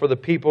signal for the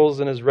peoples,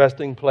 and his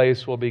resting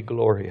place will be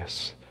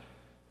glorious.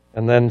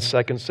 And then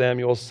 2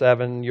 Samuel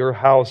 7, your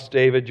house,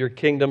 David, your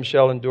kingdom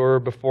shall endure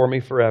before me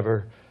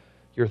forever.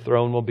 Your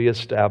throne will be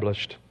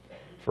established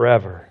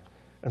forever.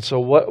 And so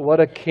what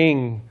a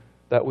king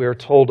that we are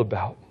told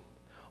about.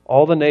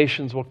 All the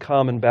nations will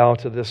come and bow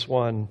to this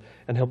one,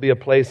 and he'll be a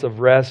place of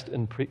rest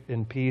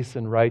and peace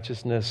and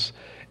righteousness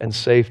and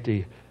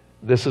safety.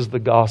 This is the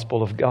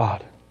gospel of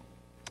God.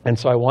 And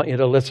so I want you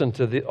to listen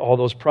to all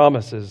those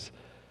promises.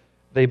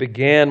 They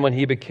began when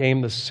he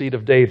became the seed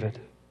of David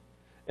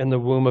in the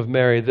womb of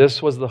Mary.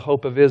 This was the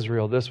hope of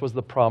Israel. This was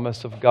the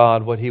promise of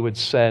God, what he would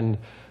send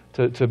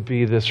to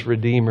be this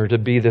Redeemer, to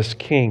be this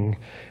King.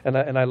 And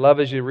I love,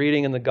 as you're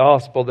reading in the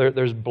gospel,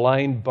 there's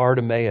blind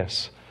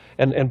Bartimaeus.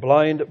 And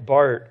blind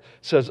Bart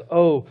says,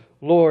 oh,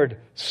 Lord,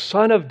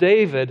 Son of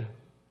David,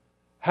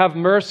 have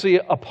mercy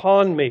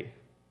upon me.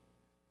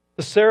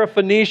 The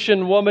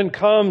Syrophoenician woman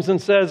comes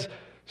and says,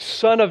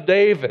 Son of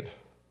David.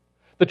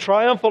 The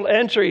triumphal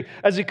entry,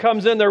 as he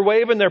comes in, they're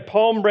waving their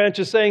palm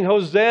branches saying,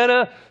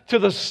 Hosanna to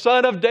the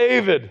Son of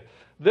David.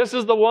 This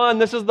is the one,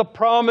 this is the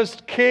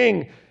promised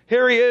King.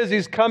 Here he is,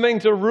 he's coming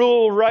to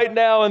rule right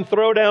now and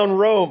throw down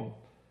Rome.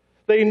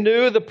 They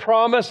knew the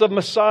promise of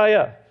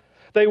Messiah.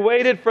 They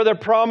waited for their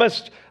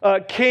promised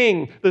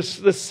king, the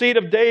seed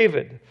of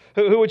David,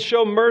 who would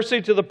show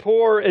mercy to the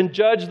poor and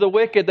judge the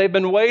wicked. They've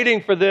been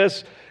waiting for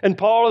this, and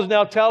Paul is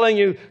now telling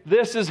you,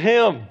 this is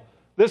him.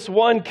 This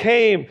one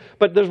came.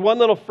 But there's one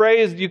little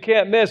phrase you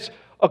can't miss.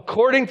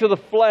 According to the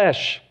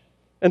flesh,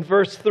 in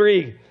verse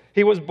 3,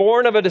 he was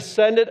born of a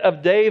descendant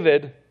of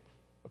David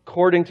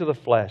according to the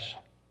flesh.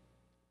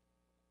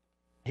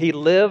 He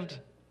lived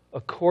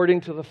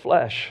according to the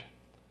flesh.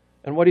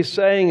 And what he's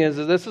saying is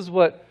that this is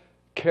what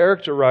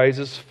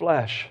characterizes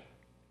flesh.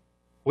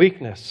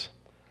 Weakness,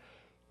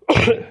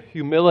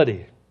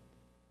 humility,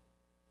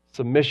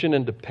 submission,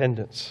 and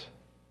dependence.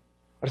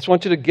 I just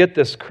want you to get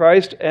this.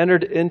 Christ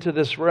entered into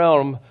this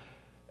realm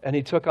and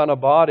he took on a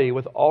body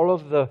with all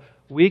of the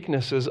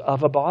weaknesses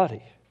of a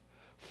body.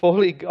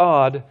 Fully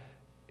God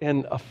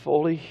in a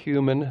fully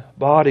human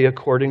body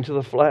according to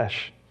the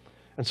flesh.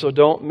 And so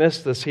don't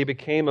miss this. He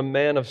became a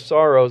man of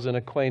sorrows and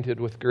acquainted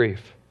with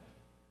grief.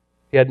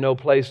 He had no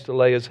place to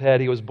lay his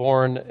head. He was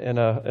born in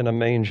a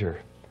manger.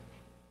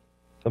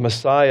 The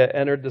Messiah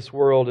entered this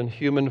world in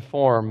human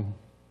form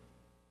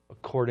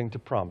according to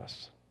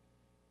promise.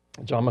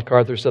 John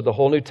MacArthur said the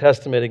whole New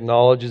Testament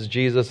acknowledges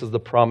Jesus as the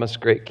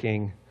promised great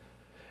king.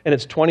 In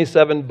its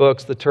 27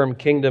 books, the term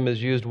kingdom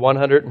is used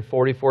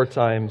 144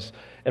 times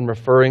in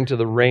referring to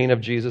the reign of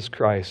Jesus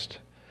Christ.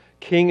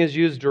 King is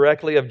used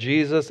directly of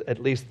Jesus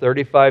at least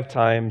 35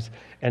 times,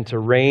 and to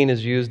reign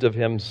is used of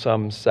him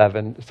some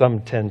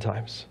 10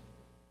 times.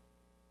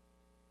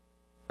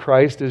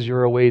 Christ is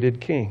your awaited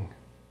king.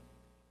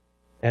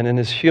 And in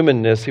his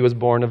humanness, he was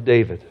born of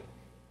David.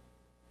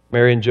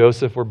 Mary and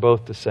Joseph were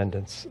both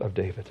descendants of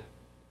David.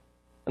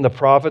 And the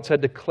prophets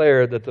had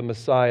declared that the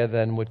Messiah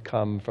then would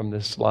come from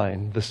this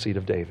line, the seed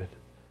of David.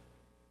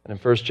 And in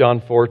 1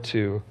 John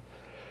 4:2,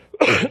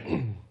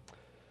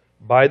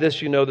 by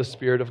this you know the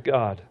Spirit of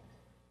God.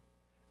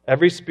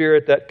 Every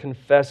spirit that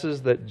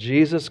confesses that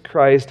Jesus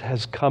Christ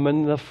has come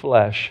in the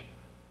flesh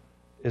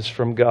is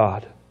from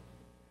God.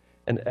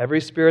 And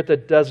every spirit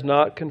that does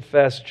not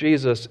confess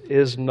Jesus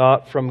is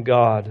not from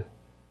God.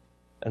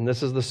 And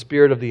this is the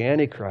spirit of the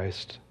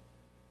Antichrist,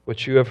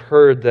 which you have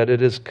heard that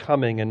it is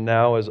coming and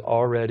now is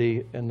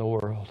already in the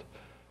world.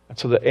 And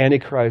so the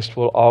Antichrist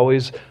will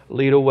always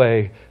lead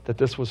away that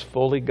this was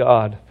fully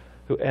God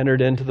who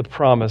entered into the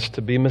promise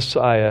to be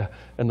Messiah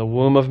in the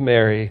womb of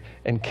Mary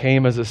and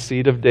came as a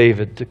seed of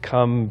David to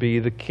come be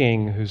the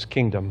king whose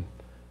kingdom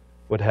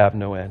would have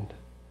no end.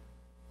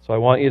 So I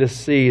want you to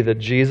see that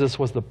Jesus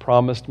was the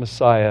promised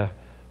Messiah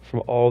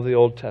from all the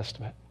Old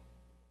Testament.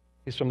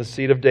 He's from the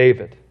seed of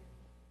David.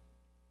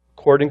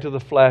 According to the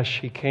flesh,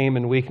 he came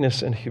in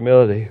weakness and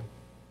humility.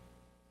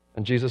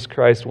 And Jesus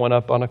Christ went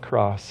up on a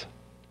cross.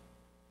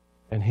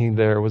 And he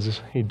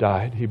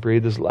died. He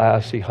breathed his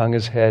last. He hung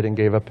his head and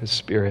gave up his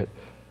spirit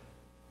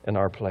in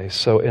our place.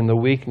 So in the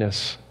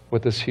weakness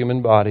with this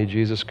human body,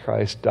 Jesus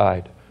Christ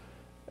died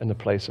in the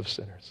place of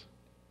sinners.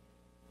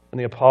 And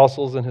the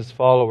apostles and his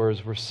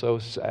followers were so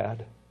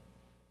sad.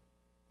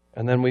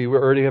 And then we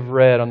already have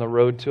read on the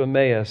road to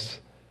Emmaus,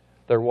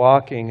 they're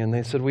walking and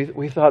they said,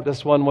 we thought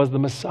this one was the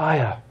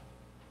Messiah.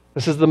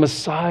 This is the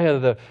Messiah,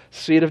 the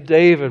seed of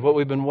David, what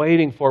we've been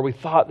waiting for. We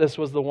thought this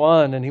was the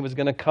one, and he was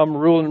going to come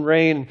rule and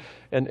reign,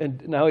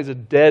 and now he's a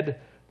dead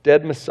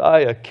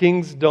Messiah.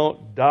 Kings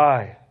don't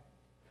die.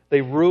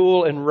 They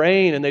rule and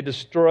reign, and they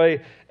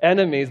destroy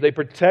enemies. They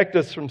protect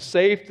us from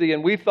safety,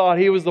 and we thought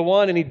he was the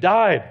one, and he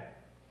died.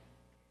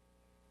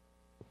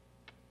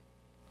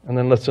 And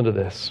then listen to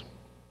this.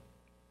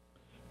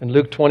 In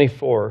Luke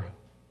 24,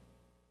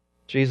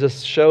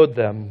 Jesus showed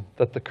them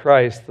that the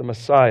Christ, the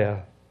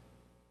Messiah,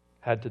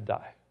 had to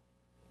die.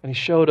 And he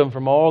showed them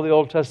from all the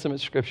Old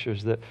Testament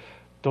scriptures that,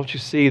 don't you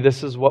see,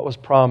 this is what was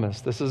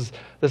promised. This is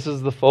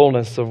the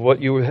fullness of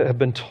what you have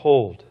been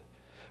told.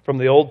 From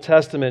the Old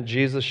Testament,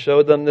 Jesus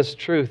showed them this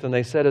truth. And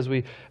they said, as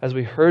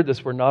we heard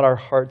this, were not our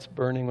hearts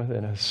burning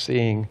within us,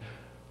 seeing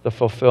the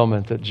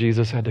fulfillment that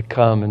Jesus had to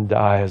come and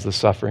die as the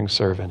suffering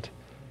servant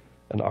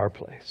in our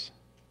place?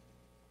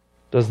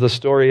 Does the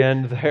story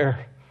end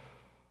there?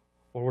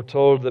 Well, we're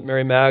told that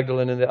Mary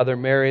Magdalene and the other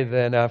Mary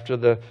then, after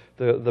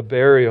the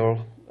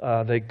burial,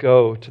 they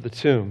go to the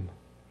tomb.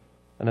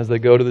 And as they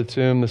go to the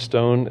tomb, the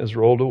stone is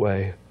rolled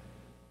away.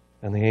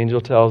 And the angel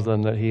tells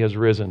them that he has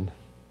risen,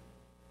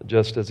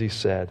 just as he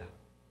said.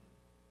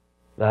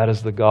 That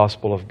is the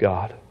gospel of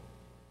God.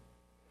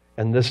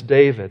 And this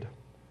David,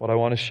 what I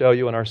want to show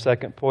you in our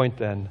second point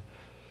then,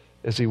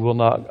 is he will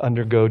not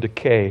undergo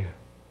decay.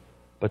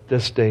 But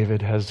this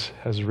David has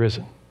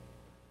risen.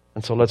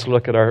 And so let's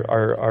look at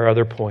our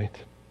other point.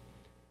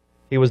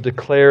 He was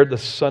declared the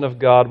Son of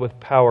God with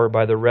power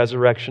by the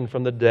resurrection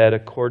from the dead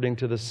according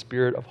to the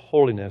Spirit of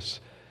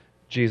holiness,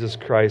 Jesus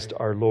Christ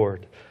our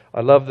Lord.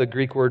 I love the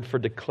Greek word for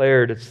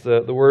declared. It's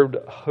the word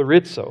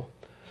horizo.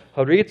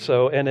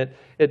 Horizo, and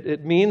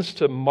it means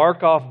to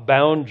mark off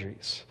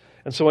boundaries.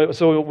 And so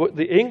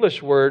the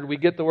English word, we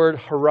get the word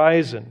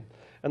horizon.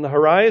 And the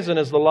horizon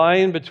is the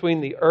line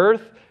between the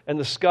earth and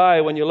the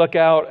sky when you look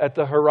out at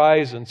the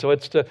horizon. So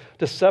it's to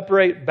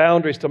separate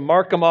boundaries, to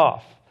mark them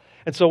off.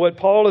 And so what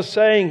Paul is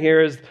saying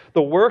here is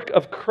the work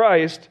of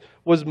Christ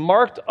was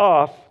marked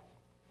off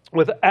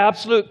with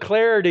absolute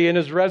clarity in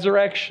his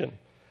resurrection.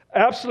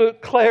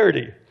 Absolute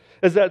clarity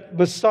is that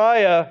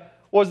Messiah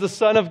was the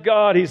Son of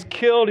God. He's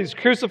killed, he's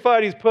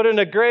crucified, he's put in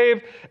a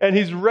grave, and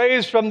he's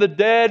raised from the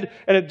dead,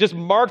 and it just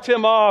marked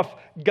him off,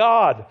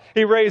 God.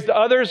 He raised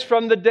others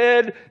from the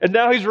dead, and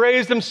now he's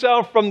raised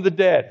himself from the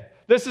dead.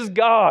 This is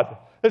God.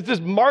 It's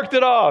just marked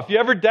it off. You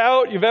ever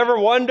doubt? You've ever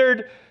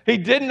wondered? He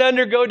didn't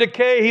undergo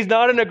decay. He's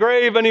not in a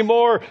grave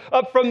anymore.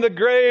 Up from the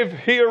grave,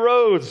 he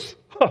arose.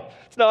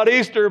 It's not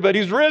Easter, but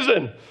he's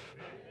risen.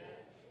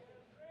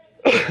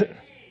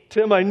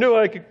 Tim, I knew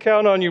I could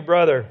count on you,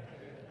 brother.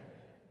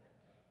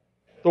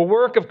 The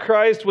work of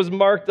Christ was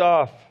marked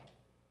off.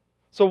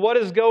 So what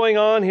is going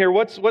on here?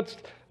 What's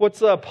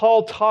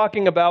Paul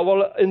talking about?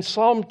 Well, in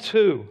Psalm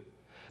 2,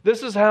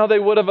 This is how they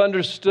would have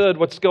understood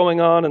what's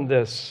going on in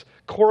this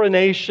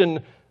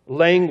coronation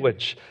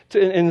language.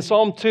 In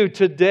Psalm 2,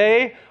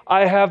 today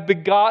I have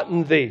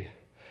begotten thee.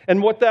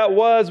 And what that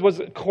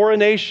was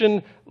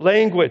coronation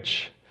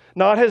language.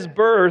 Not his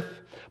birth,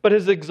 but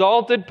his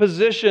exalted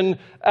position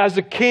as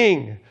a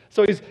king.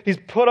 So he's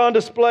put on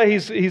display,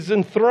 he's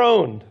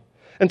enthroned.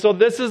 And so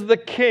this is the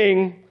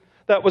king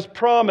that was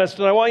promised.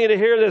 And I want you to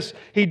hear this.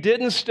 He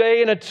didn't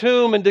stay in a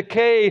tomb and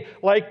decay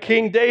like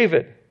King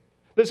David.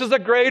 This is a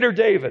greater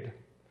David.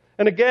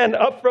 And again,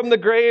 up from the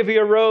grave he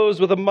arose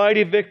with a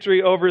mighty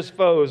victory over his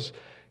foes.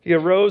 He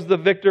arose the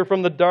victor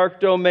from the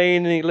dark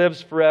domain, and he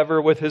lives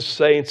forever with his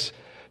saints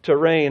to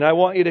reign. I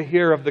want you to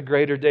hear of the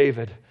greater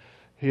David.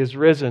 He is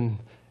risen,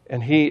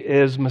 and he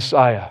is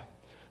Messiah.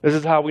 This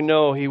is how we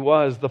know he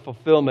was the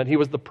fulfillment. He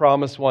was the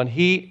promised one.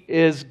 He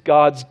is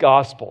God's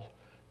gospel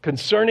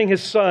concerning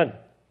his son,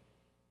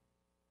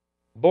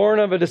 born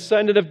of a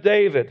descendant of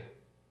David,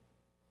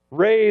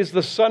 raised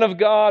the Son of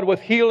God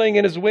with healing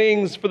in his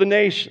wings for the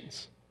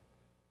nations.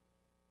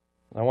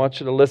 I want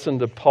you to listen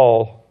to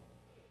Paul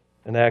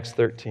in Acts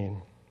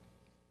 13.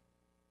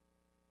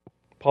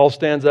 Paul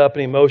stands up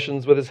and he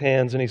motions with his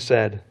hands and he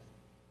said,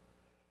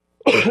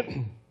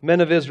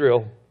 Men of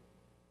Israel,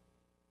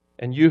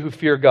 and you who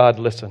fear God,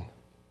 listen.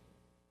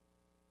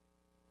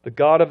 The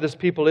God of this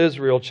people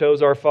Israel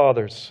chose our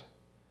fathers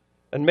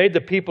and made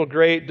the people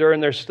great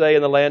during their stay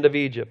in the land of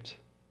Egypt.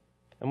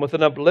 And with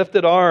an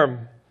uplifted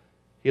arm,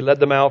 he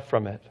led them out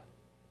from it.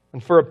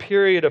 And for a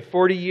period of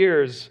 40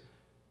 years,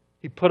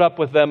 he put up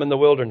with them in the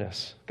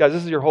wilderness. Guys,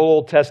 this is your whole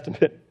Old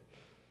Testament.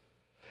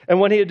 And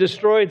when he had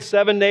destroyed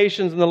 7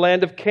 nations in the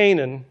land of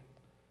Canaan,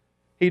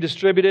 he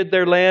distributed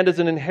their land as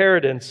an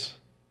inheritance,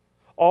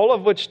 all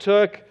of which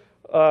took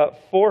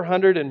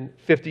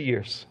 450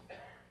 years.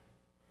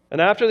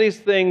 And after these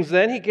things,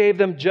 then he gave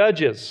them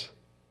judges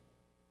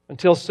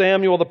until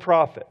Samuel the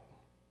prophet.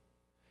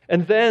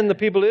 And then the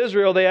people of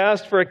Israel, they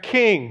asked for a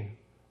king.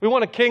 We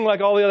want a king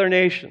like all the other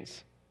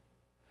nations.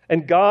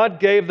 And God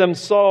gave them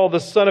Saul, the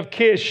son of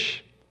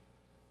Kish,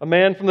 a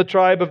man from the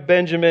tribe of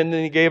Benjamin,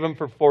 and he gave him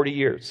for 40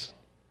 years.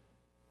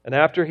 And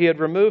after he had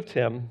removed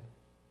him,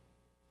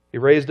 he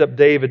raised up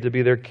David to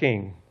be their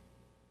king,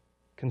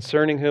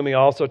 concerning whom he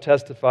also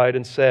testified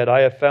and said,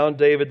 I have found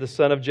David the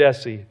son of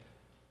Jesse,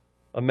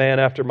 a man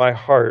after my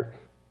heart,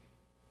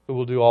 who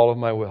will do all of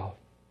my will.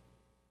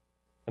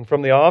 And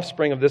from the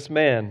offspring of this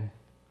man,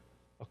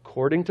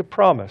 according to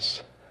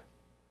promise,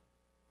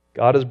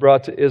 God has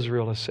brought to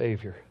Israel a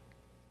Savior,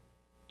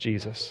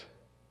 Jesus.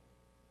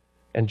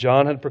 And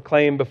John had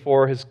proclaimed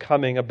before his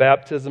coming a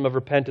baptism of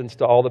repentance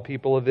to all the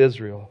people of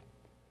Israel.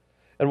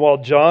 And while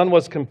John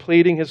was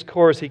completing his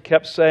course, he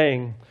kept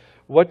saying,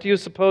 What do you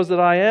suppose that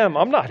I am?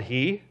 I'm not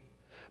he.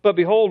 But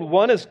behold,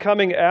 one is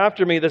coming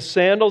after me, the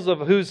sandals of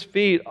whose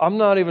feet I'm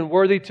not even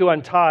worthy to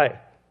untie.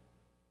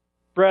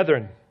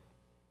 Brethren,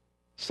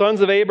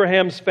 sons of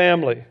Abraham's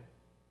family,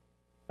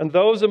 and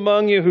those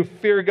among you who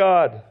fear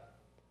God,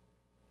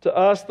 to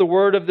us the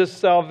word of this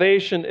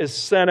salvation is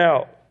sent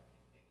out.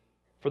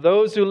 For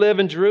those who live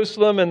in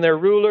Jerusalem and their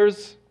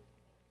rulers,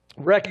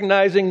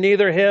 recognizing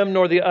neither him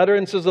nor the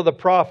utterances of the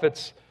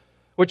prophets,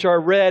 which are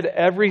read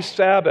every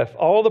Sabbath,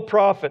 all the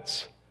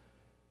prophets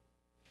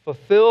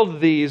fulfilled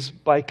these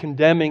by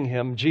condemning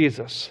him,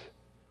 Jesus.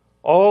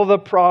 All the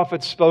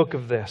prophets spoke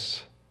of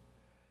this.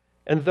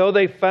 And though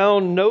they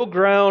found no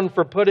ground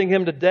for putting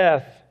him to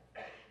death,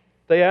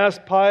 they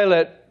asked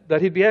Pilate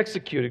that he be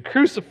executed.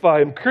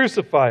 Crucify him,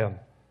 crucify him.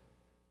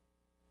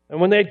 And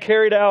when they had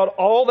carried out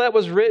all that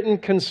was written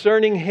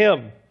concerning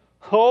him,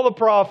 all the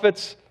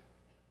prophets,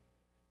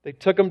 they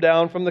took him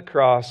down from the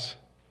cross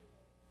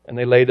and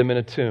they laid him in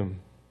a tomb.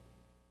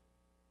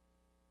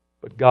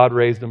 But God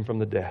raised him from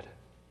the dead.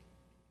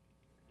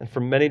 And for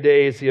many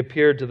days he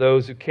appeared to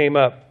those who came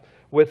up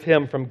with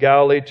him from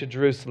Galilee to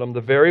Jerusalem,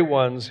 the very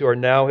ones who are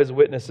now his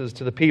witnesses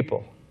to the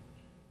people.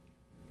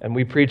 And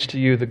we preach to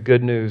you the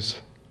good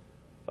news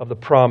of the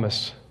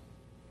promise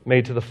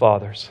made to the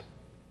fathers,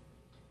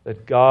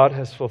 that God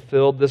has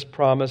fulfilled this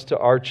promise to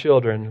our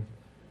children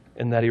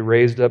in that he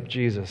raised up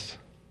Jesus.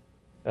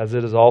 As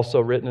it is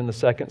also written in the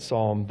 2nd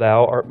Psalm,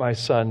 Thou art my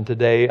son,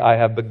 today I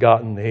have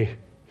begotten thee.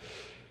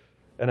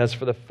 And as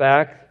for the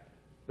fact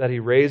that he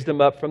raised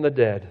him up from the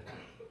dead,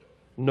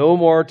 no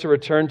more to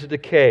return to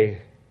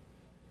decay,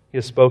 he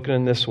has spoken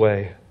in this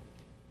way,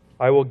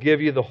 I will give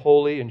you the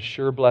holy and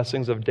sure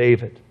blessings of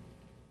David.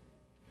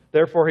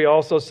 Therefore he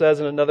also says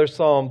in another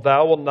psalm,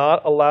 Thou wilt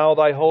not allow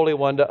thy Holy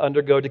One to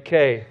undergo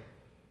decay.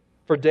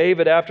 For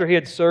David, after he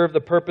had served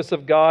the purpose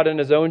of God in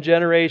his own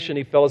generation,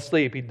 he fell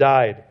asleep, he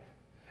died.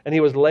 And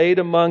he was laid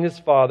among his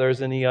fathers,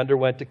 and he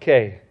underwent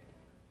decay.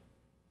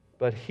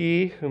 But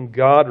he whom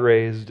God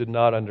raised did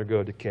not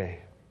undergo decay.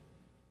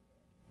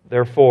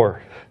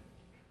 Therefore,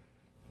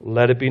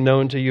 let it be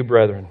known to you,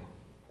 brethren,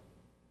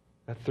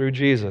 that through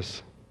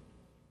Jesus,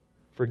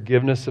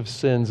 forgiveness of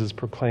sins is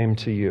proclaimed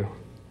to you.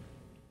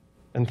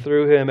 And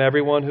through him,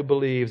 everyone who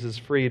believes is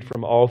freed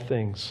from all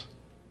things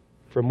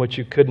from which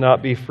you could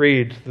not be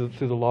freed through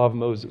the law of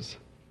Moses.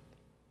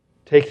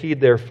 Take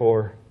heed,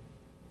 therefore,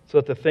 so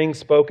that the things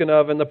spoken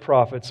of in the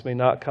prophets may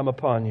not come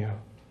upon you.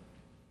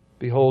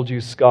 Behold, you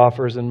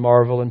scoffers, and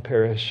marvel and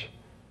perish.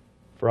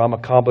 For I'm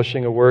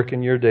accomplishing a work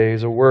in your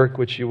days, a work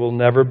which you will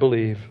never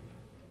believe,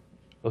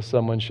 though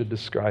someone should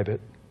describe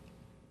it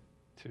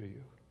to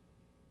you.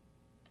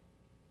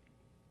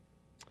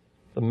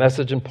 The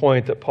message and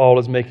point that Paul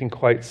is making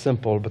quite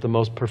simple, but the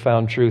most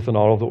profound truth in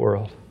all of the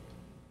world.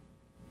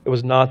 It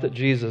was not that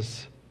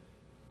Jesus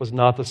was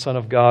not the Son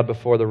of God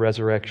before the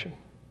resurrection,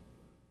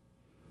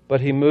 but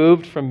he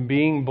moved from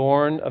being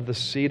born of the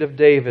seed of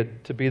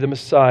David to be the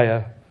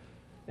Messiah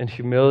in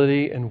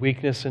humility and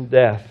weakness and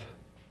death,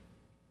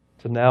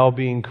 to now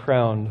being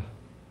crowned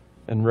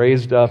and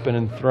raised up and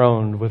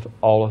enthroned with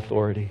all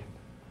authority.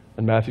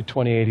 In Matthew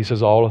 28, he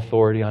says, all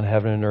authority on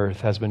heaven and earth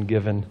has been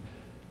given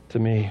to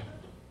me.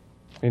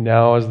 He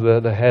now is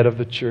the head of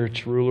the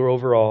church, ruler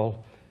over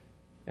all,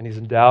 and he's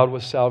endowed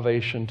with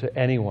salvation to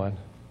anyone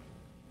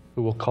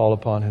who will call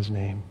upon his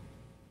name.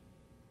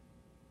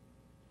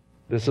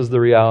 This is the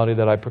reality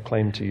that I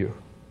proclaim to you.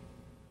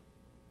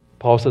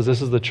 Paul says,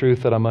 this is the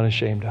truth that I'm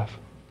unashamed of.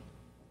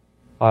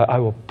 I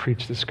will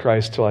preach this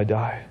Christ till I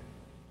die.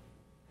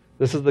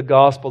 This is the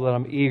gospel that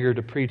I'm eager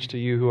to preach to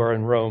you who are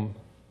in Rome.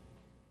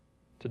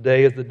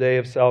 Today is the day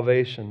of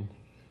salvation.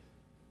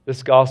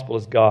 This gospel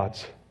is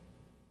God's.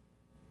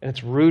 And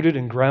it's rooted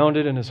and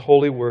grounded in His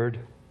holy word.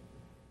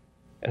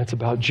 And it's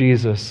about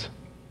Jesus,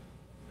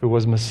 who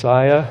was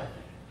Messiah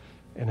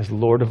and is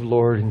Lord of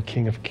lords and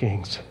King of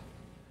kings.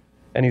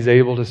 And He's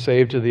able to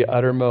save to the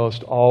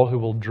uttermost all who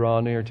will draw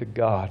near to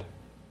God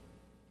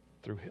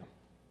through Him.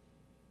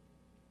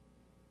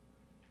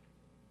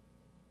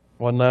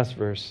 One last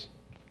verse.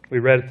 We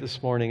read it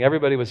this morning.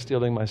 Everybody was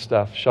stealing my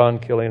stuff. Sean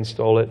Killian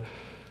stole it.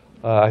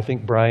 I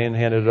think Brian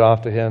handed it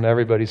off to him.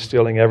 Everybody's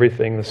stealing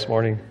everything this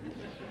morning.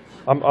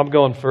 I'm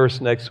going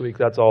first next week.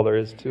 That's all there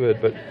is to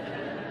it. But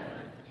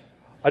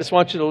I just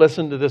want you to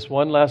listen to this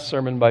one last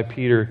sermon by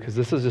Peter, because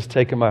this has just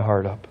taken my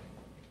heart up.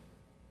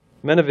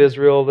 Men of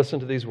Israel, listen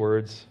to these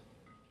words.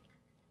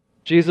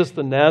 Jesus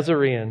the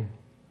Nazarene,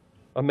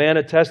 a man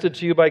attested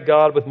to you by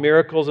God with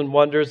miracles and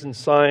wonders and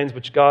signs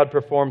which God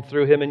performed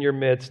through him in your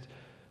midst,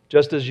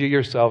 just as you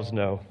yourselves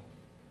know.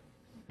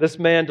 This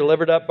man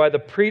delivered up by the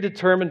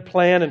predetermined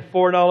plan and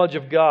foreknowledge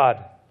of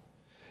God.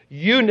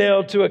 You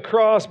nailed to a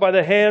cross by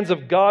the hands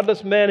of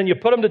godless men, and you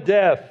put him to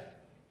death.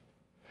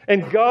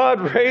 And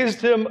God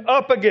raised him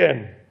up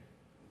again,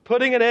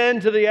 putting an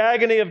end to the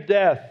agony of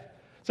death,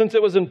 since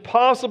it was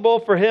impossible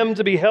for him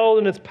to be held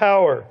in its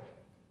power.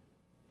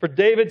 For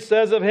David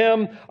says of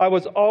him, I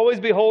was always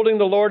beholding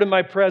the Lord in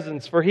my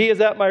presence, for He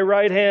is at my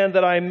right hand,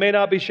 that I may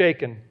not be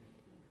shaken.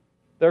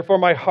 Therefore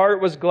my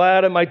heart was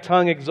glad and my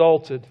tongue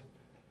exalted.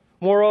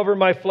 Moreover,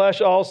 my flesh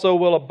also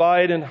will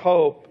abide in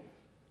hope,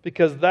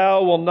 because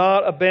Thou wilt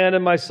not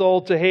abandon my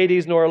soul to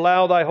Hades, nor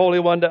allow Thy Holy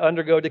One to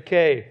undergo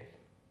decay.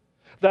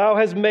 Thou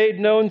hast made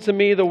known to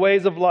me the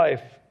ways of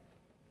life.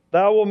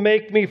 Thou wilt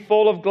make me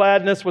full of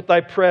gladness with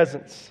Thy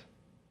presence.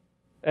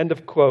 End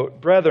of quote.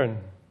 Brethren,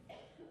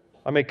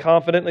 I may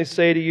confidently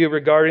say to you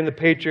regarding the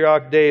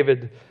patriarch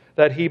David,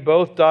 that he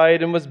both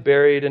died and was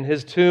buried, and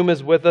his tomb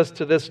is with us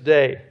to this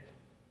day.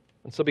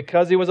 And so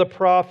because he was a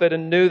prophet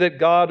and knew that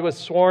God was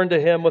sworn to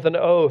him with an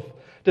oath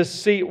to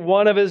seat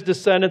one of his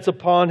descendants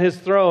upon his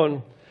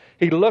throne,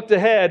 he looked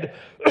ahead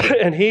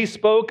and he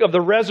spoke of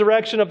the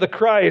resurrection of the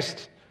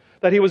Christ,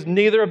 that He was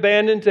neither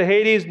abandoned to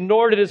Hades,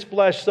 nor did His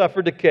flesh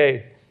suffer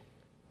decay.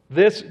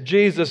 This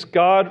Jesus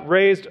God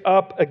raised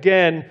up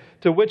again,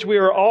 to which we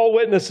are all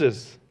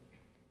witnesses.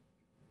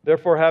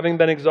 Therefore, having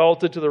been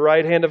exalted to the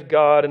right hand of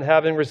God, and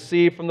having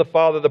received from the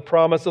Father the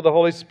promise of the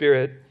Holy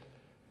Spirit,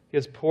 He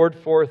has poured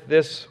forth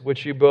this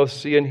which you both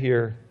see and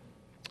hear.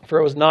 For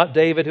it was not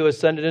David who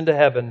ascended into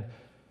heaven,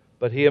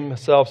 but he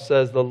himself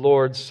says, the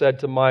Lord said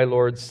to my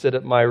Lord, sit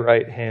at my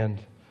right hand,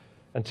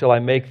 until I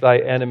make thy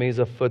enemies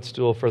a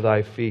footstool for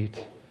thy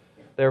feet.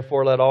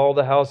 Therefore let all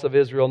the house of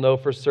Israel know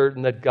for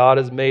certain that God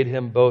has made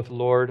Him both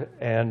Lord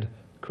and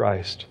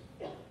Christ.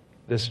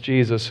 This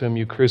Jesus whom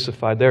you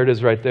crucified, there it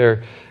is right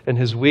there. In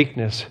His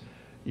weakness,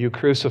 you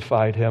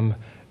crucified Him,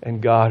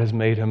 and God has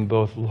made Him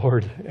both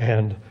Lord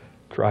and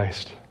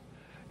Christ.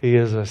 He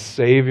is a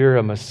Savior,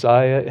 a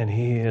Messiah, and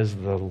He is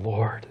the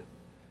Lord.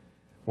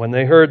 When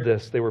they heard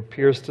this, they were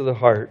pierced to the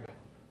heart,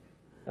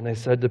 and they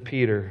said to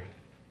Peter,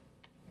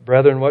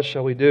 Brethren, what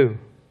shall we do?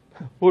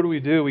 What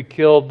do? We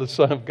killed the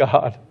Son of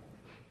God.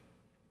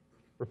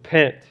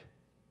 Repent,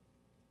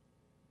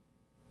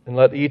 and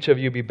let each of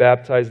you be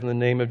baptized in the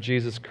name of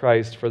Jesus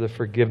Christ for the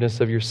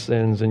forgiveness of your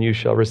sins, and you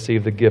shall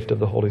receive the gift of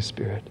the Holy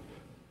Spirit.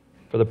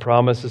 For the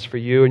promise is for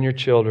you and your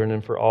children,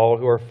 and for all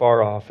who are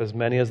far off, as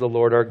many as the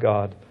Lord our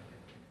God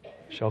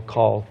shall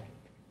call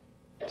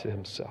to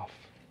Himself.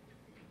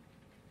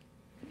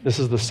 This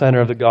is the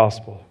center of the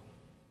gospel.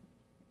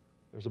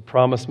 There's a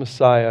promised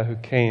Messiah who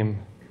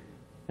came,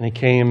 and He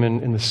came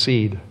in the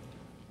seed,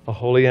 a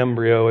holy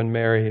embryo in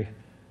Mary,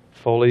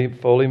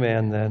 fully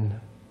man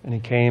then, and He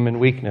came in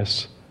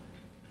weakness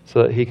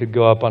so that He could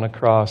go up on a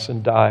cross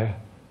and die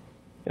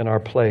in our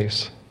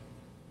place.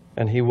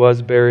 And He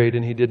was buried,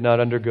 and He did not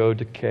undergo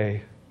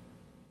decay.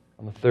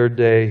 On the third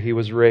day, he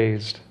was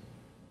raised.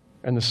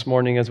 And this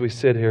morning, as we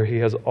sit here, he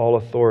has all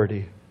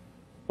authority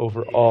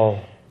over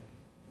all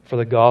for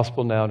the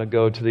gospel now to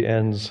go to the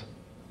ends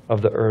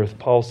of the earth.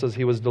 Paul says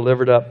he was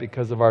delivered up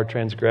because of our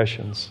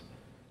transgressions,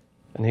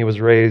 and he was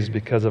raised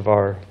because of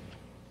our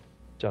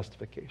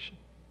justification.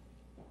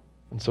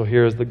 And so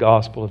here is the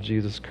gospel of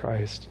Jesus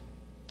Christ.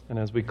 And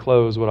as we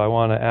close, what I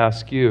want to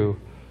ask you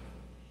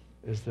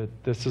is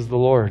that this is the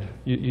Lord.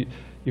 You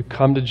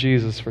come to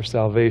Jesus for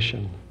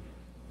salvation.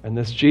 And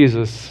this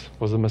Jesus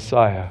was a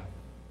Messiah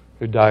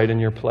who died in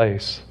your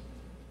place.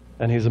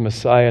 And he's a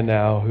Messiah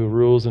now who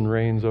rules and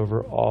reigns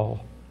over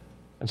all.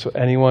 And so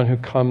anyone who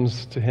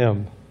comes to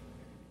him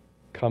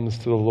comes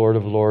to the Lord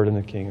of Lords and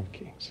the King of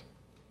Kings.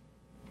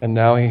 And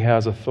now he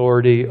has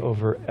authority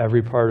over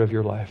every part of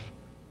your life.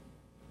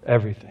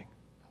 Everything.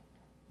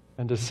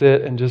 And to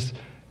sit and just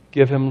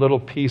give him little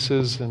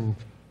pieces and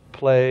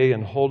play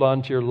and hold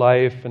on to your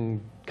life and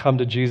come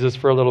to Jesus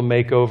for a little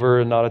makeover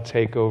and not a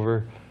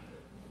takeover.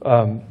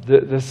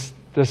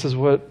 This is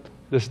what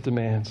this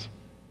demands.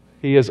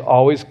 He is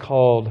always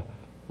called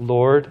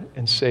Lord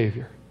and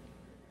Savior,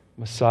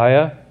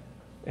 Messiah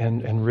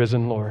and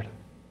risen Lord.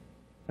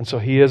 And so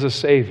he is a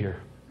Savior,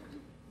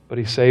 but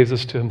he saves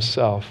us to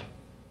himself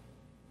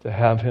to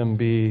have him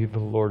be the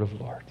Lord of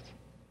Lords.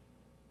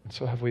 And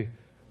so have we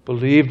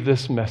believed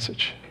this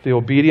message, the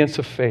obedience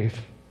of faith?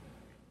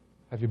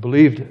 Have you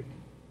believed it?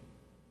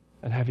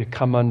 And have you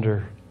come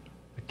under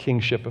the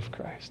kingship of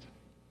Christ?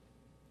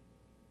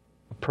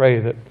 I pray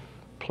that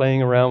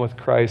playing around with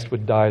Christ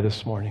would die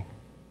this morning,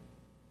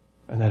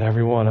 and that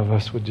every one of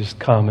us would just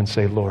come and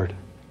say, Lord,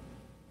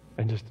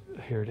 and just,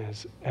 here it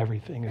is,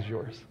 everything is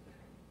yours.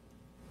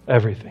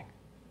 Everything.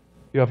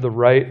 You have the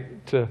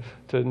right to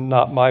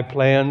not my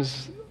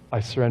plans.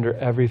 I surrender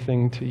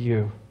everything to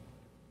you.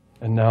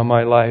 And now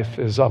my life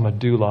is, I'm a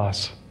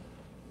doulos.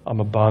 I'm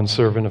a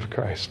bondservant of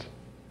Christ.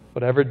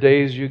 Whatever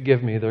days you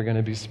give me, they're going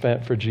to be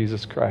spent for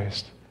Jesus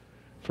Christ.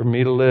 For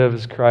me to live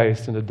is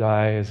Christ, and to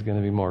die is going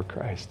to be more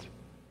Christ.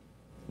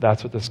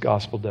 That's what this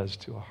gospel does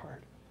to a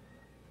heart.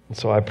 And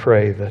so I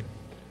pray that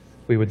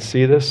we would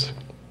see this,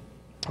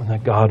 and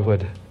that God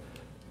would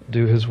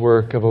do his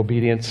work of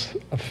obedience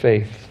of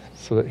faith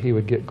so that he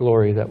would get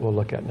glory that we'll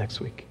look at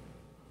next week.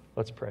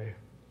 Let's pray.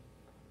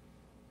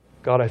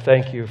 God, I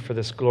thank you for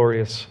this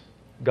glorious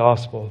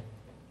gospel.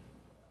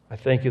 I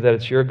thank you that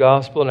it's your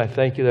gospel, and I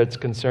thank you that it's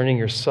concerning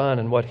your Son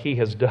and what he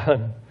has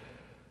done.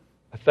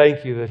 I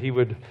thank you that he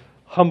would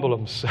humble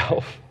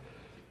himself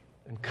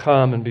and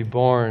come and be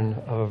born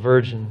of a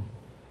virgin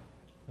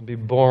and be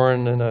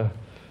born in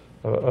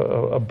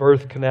a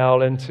birth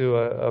canal into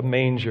a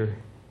manger.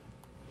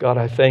 God,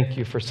 I thank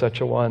you for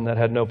such a one that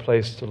had no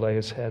place to lay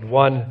his head,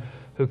 one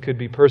who could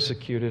be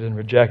persecuted and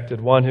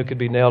rejected, one who could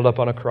be nailed up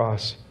on a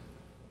cross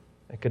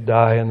and could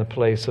die in the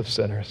place of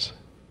sinners.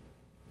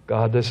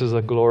 God, this is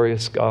a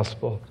glorious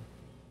gospel.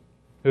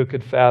 Who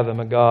could fathom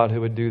a God who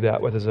would do that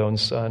with his own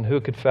Son?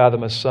 Who could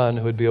fathom a Son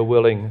who would be a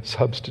willing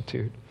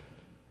substitute?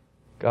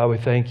 God, we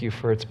thank you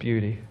for its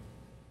beauty.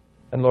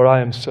 And Lord, I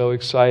am so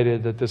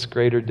excited that this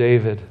greater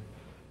David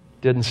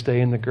didn't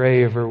stay in the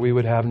grave, or we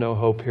would have no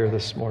hope here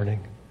this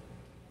morning.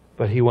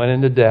 But he went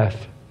into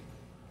death,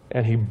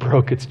 and he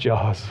broke its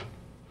jaws.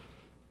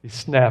 He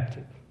snapped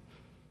it.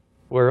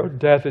 Where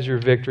death is your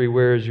victory,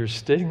 where is your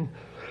sting?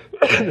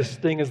 The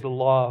sting is the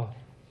law.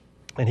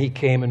 And he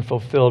came and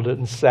fulfilled it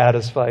and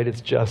satisfied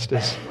its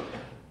justice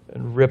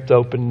and ripped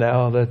open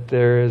now that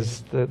there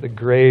is the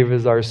grave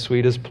is our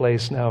sweetest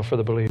place now for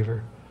the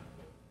believer.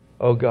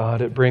 Oh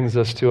God, it brings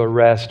us to a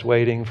rest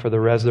waiting for the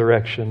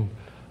resurrection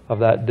of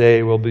that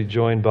day we'll be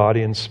joined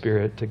body and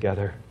spirit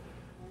together.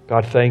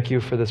 God, thank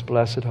you for this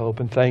blessed hope,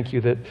 and thank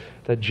you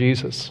that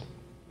Jesus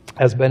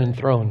has been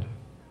enthroned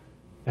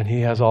and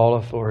he has all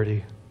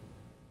authority.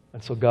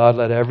 And so God,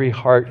 let every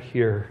heart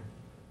here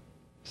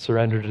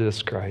surrender to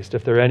this Christ.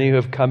 If there are any who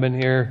have come in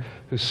here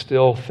who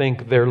still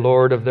think they're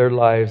Lord of their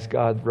lives,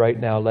 God, right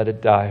now, let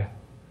it die.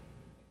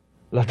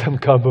 Let them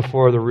come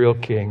before the real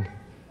King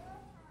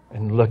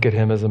and look at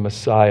him as a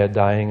Messiah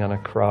dying on a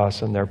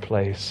cross in their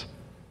place.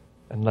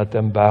 And let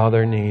them bow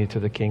their knee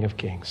to the King of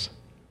Kings.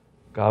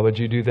 God, would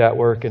you do that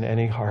work in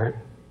any heart?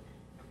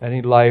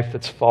 Any life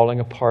that's falling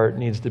apart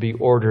needs to be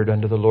ordered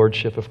under the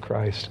lordship of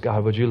Christ.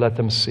 God, would you let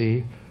them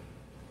see?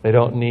 They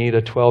don't need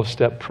a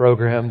 12-step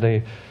program.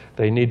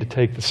 They need to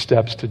take the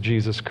steps to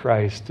Jesus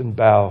Christ and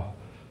bow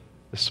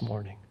this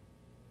morning.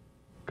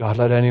 God,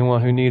 let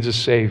anyone who needs a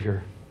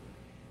Savior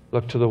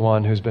look to the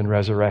one who's been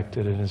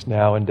resurrected and is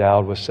now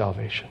endowed with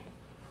salvation.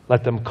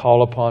 Let them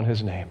call upon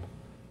his name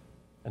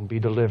and be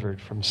delivered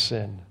from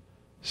sin,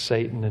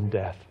 Satan, and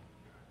death.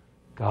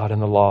 God, in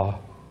the law,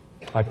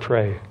 I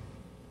pray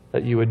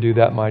that you would do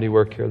that mighty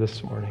work here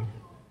this morning.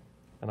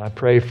 And I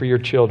pray for your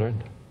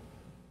children.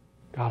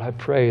 God, I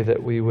pray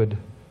that we would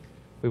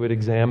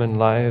examine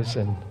lives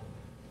and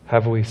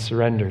have we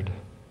surrendered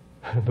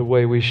the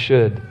way we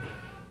should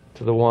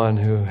to the one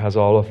who has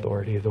all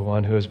authority, the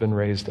one who has been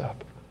raised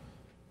up.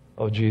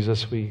 Oh,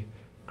 Jesus, we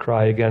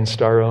cry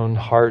against our own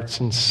hearts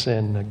and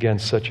sin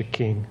against such a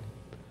King.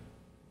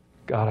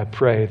 God, I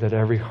pray that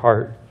every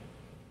heart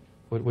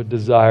would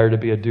desire to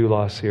be a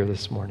doulos here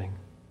this morning.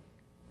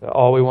 That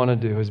all we want to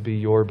do is be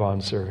your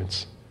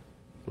bondservants.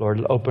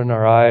 Lord, open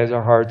our eyes,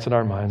 our hearts, and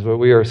our minds. What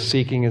we are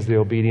seeking is the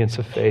obedience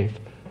of faith.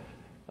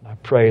 And I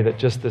pray that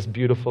just this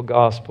beautiful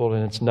gospel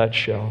in its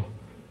nutshell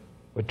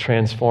would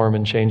transform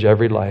and change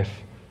every life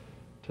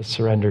to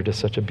surrender to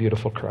such a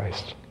beautiful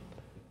Christ.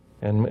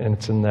 And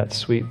it's in that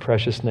sweet,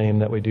 precious name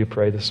that we do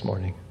pray this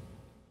morning.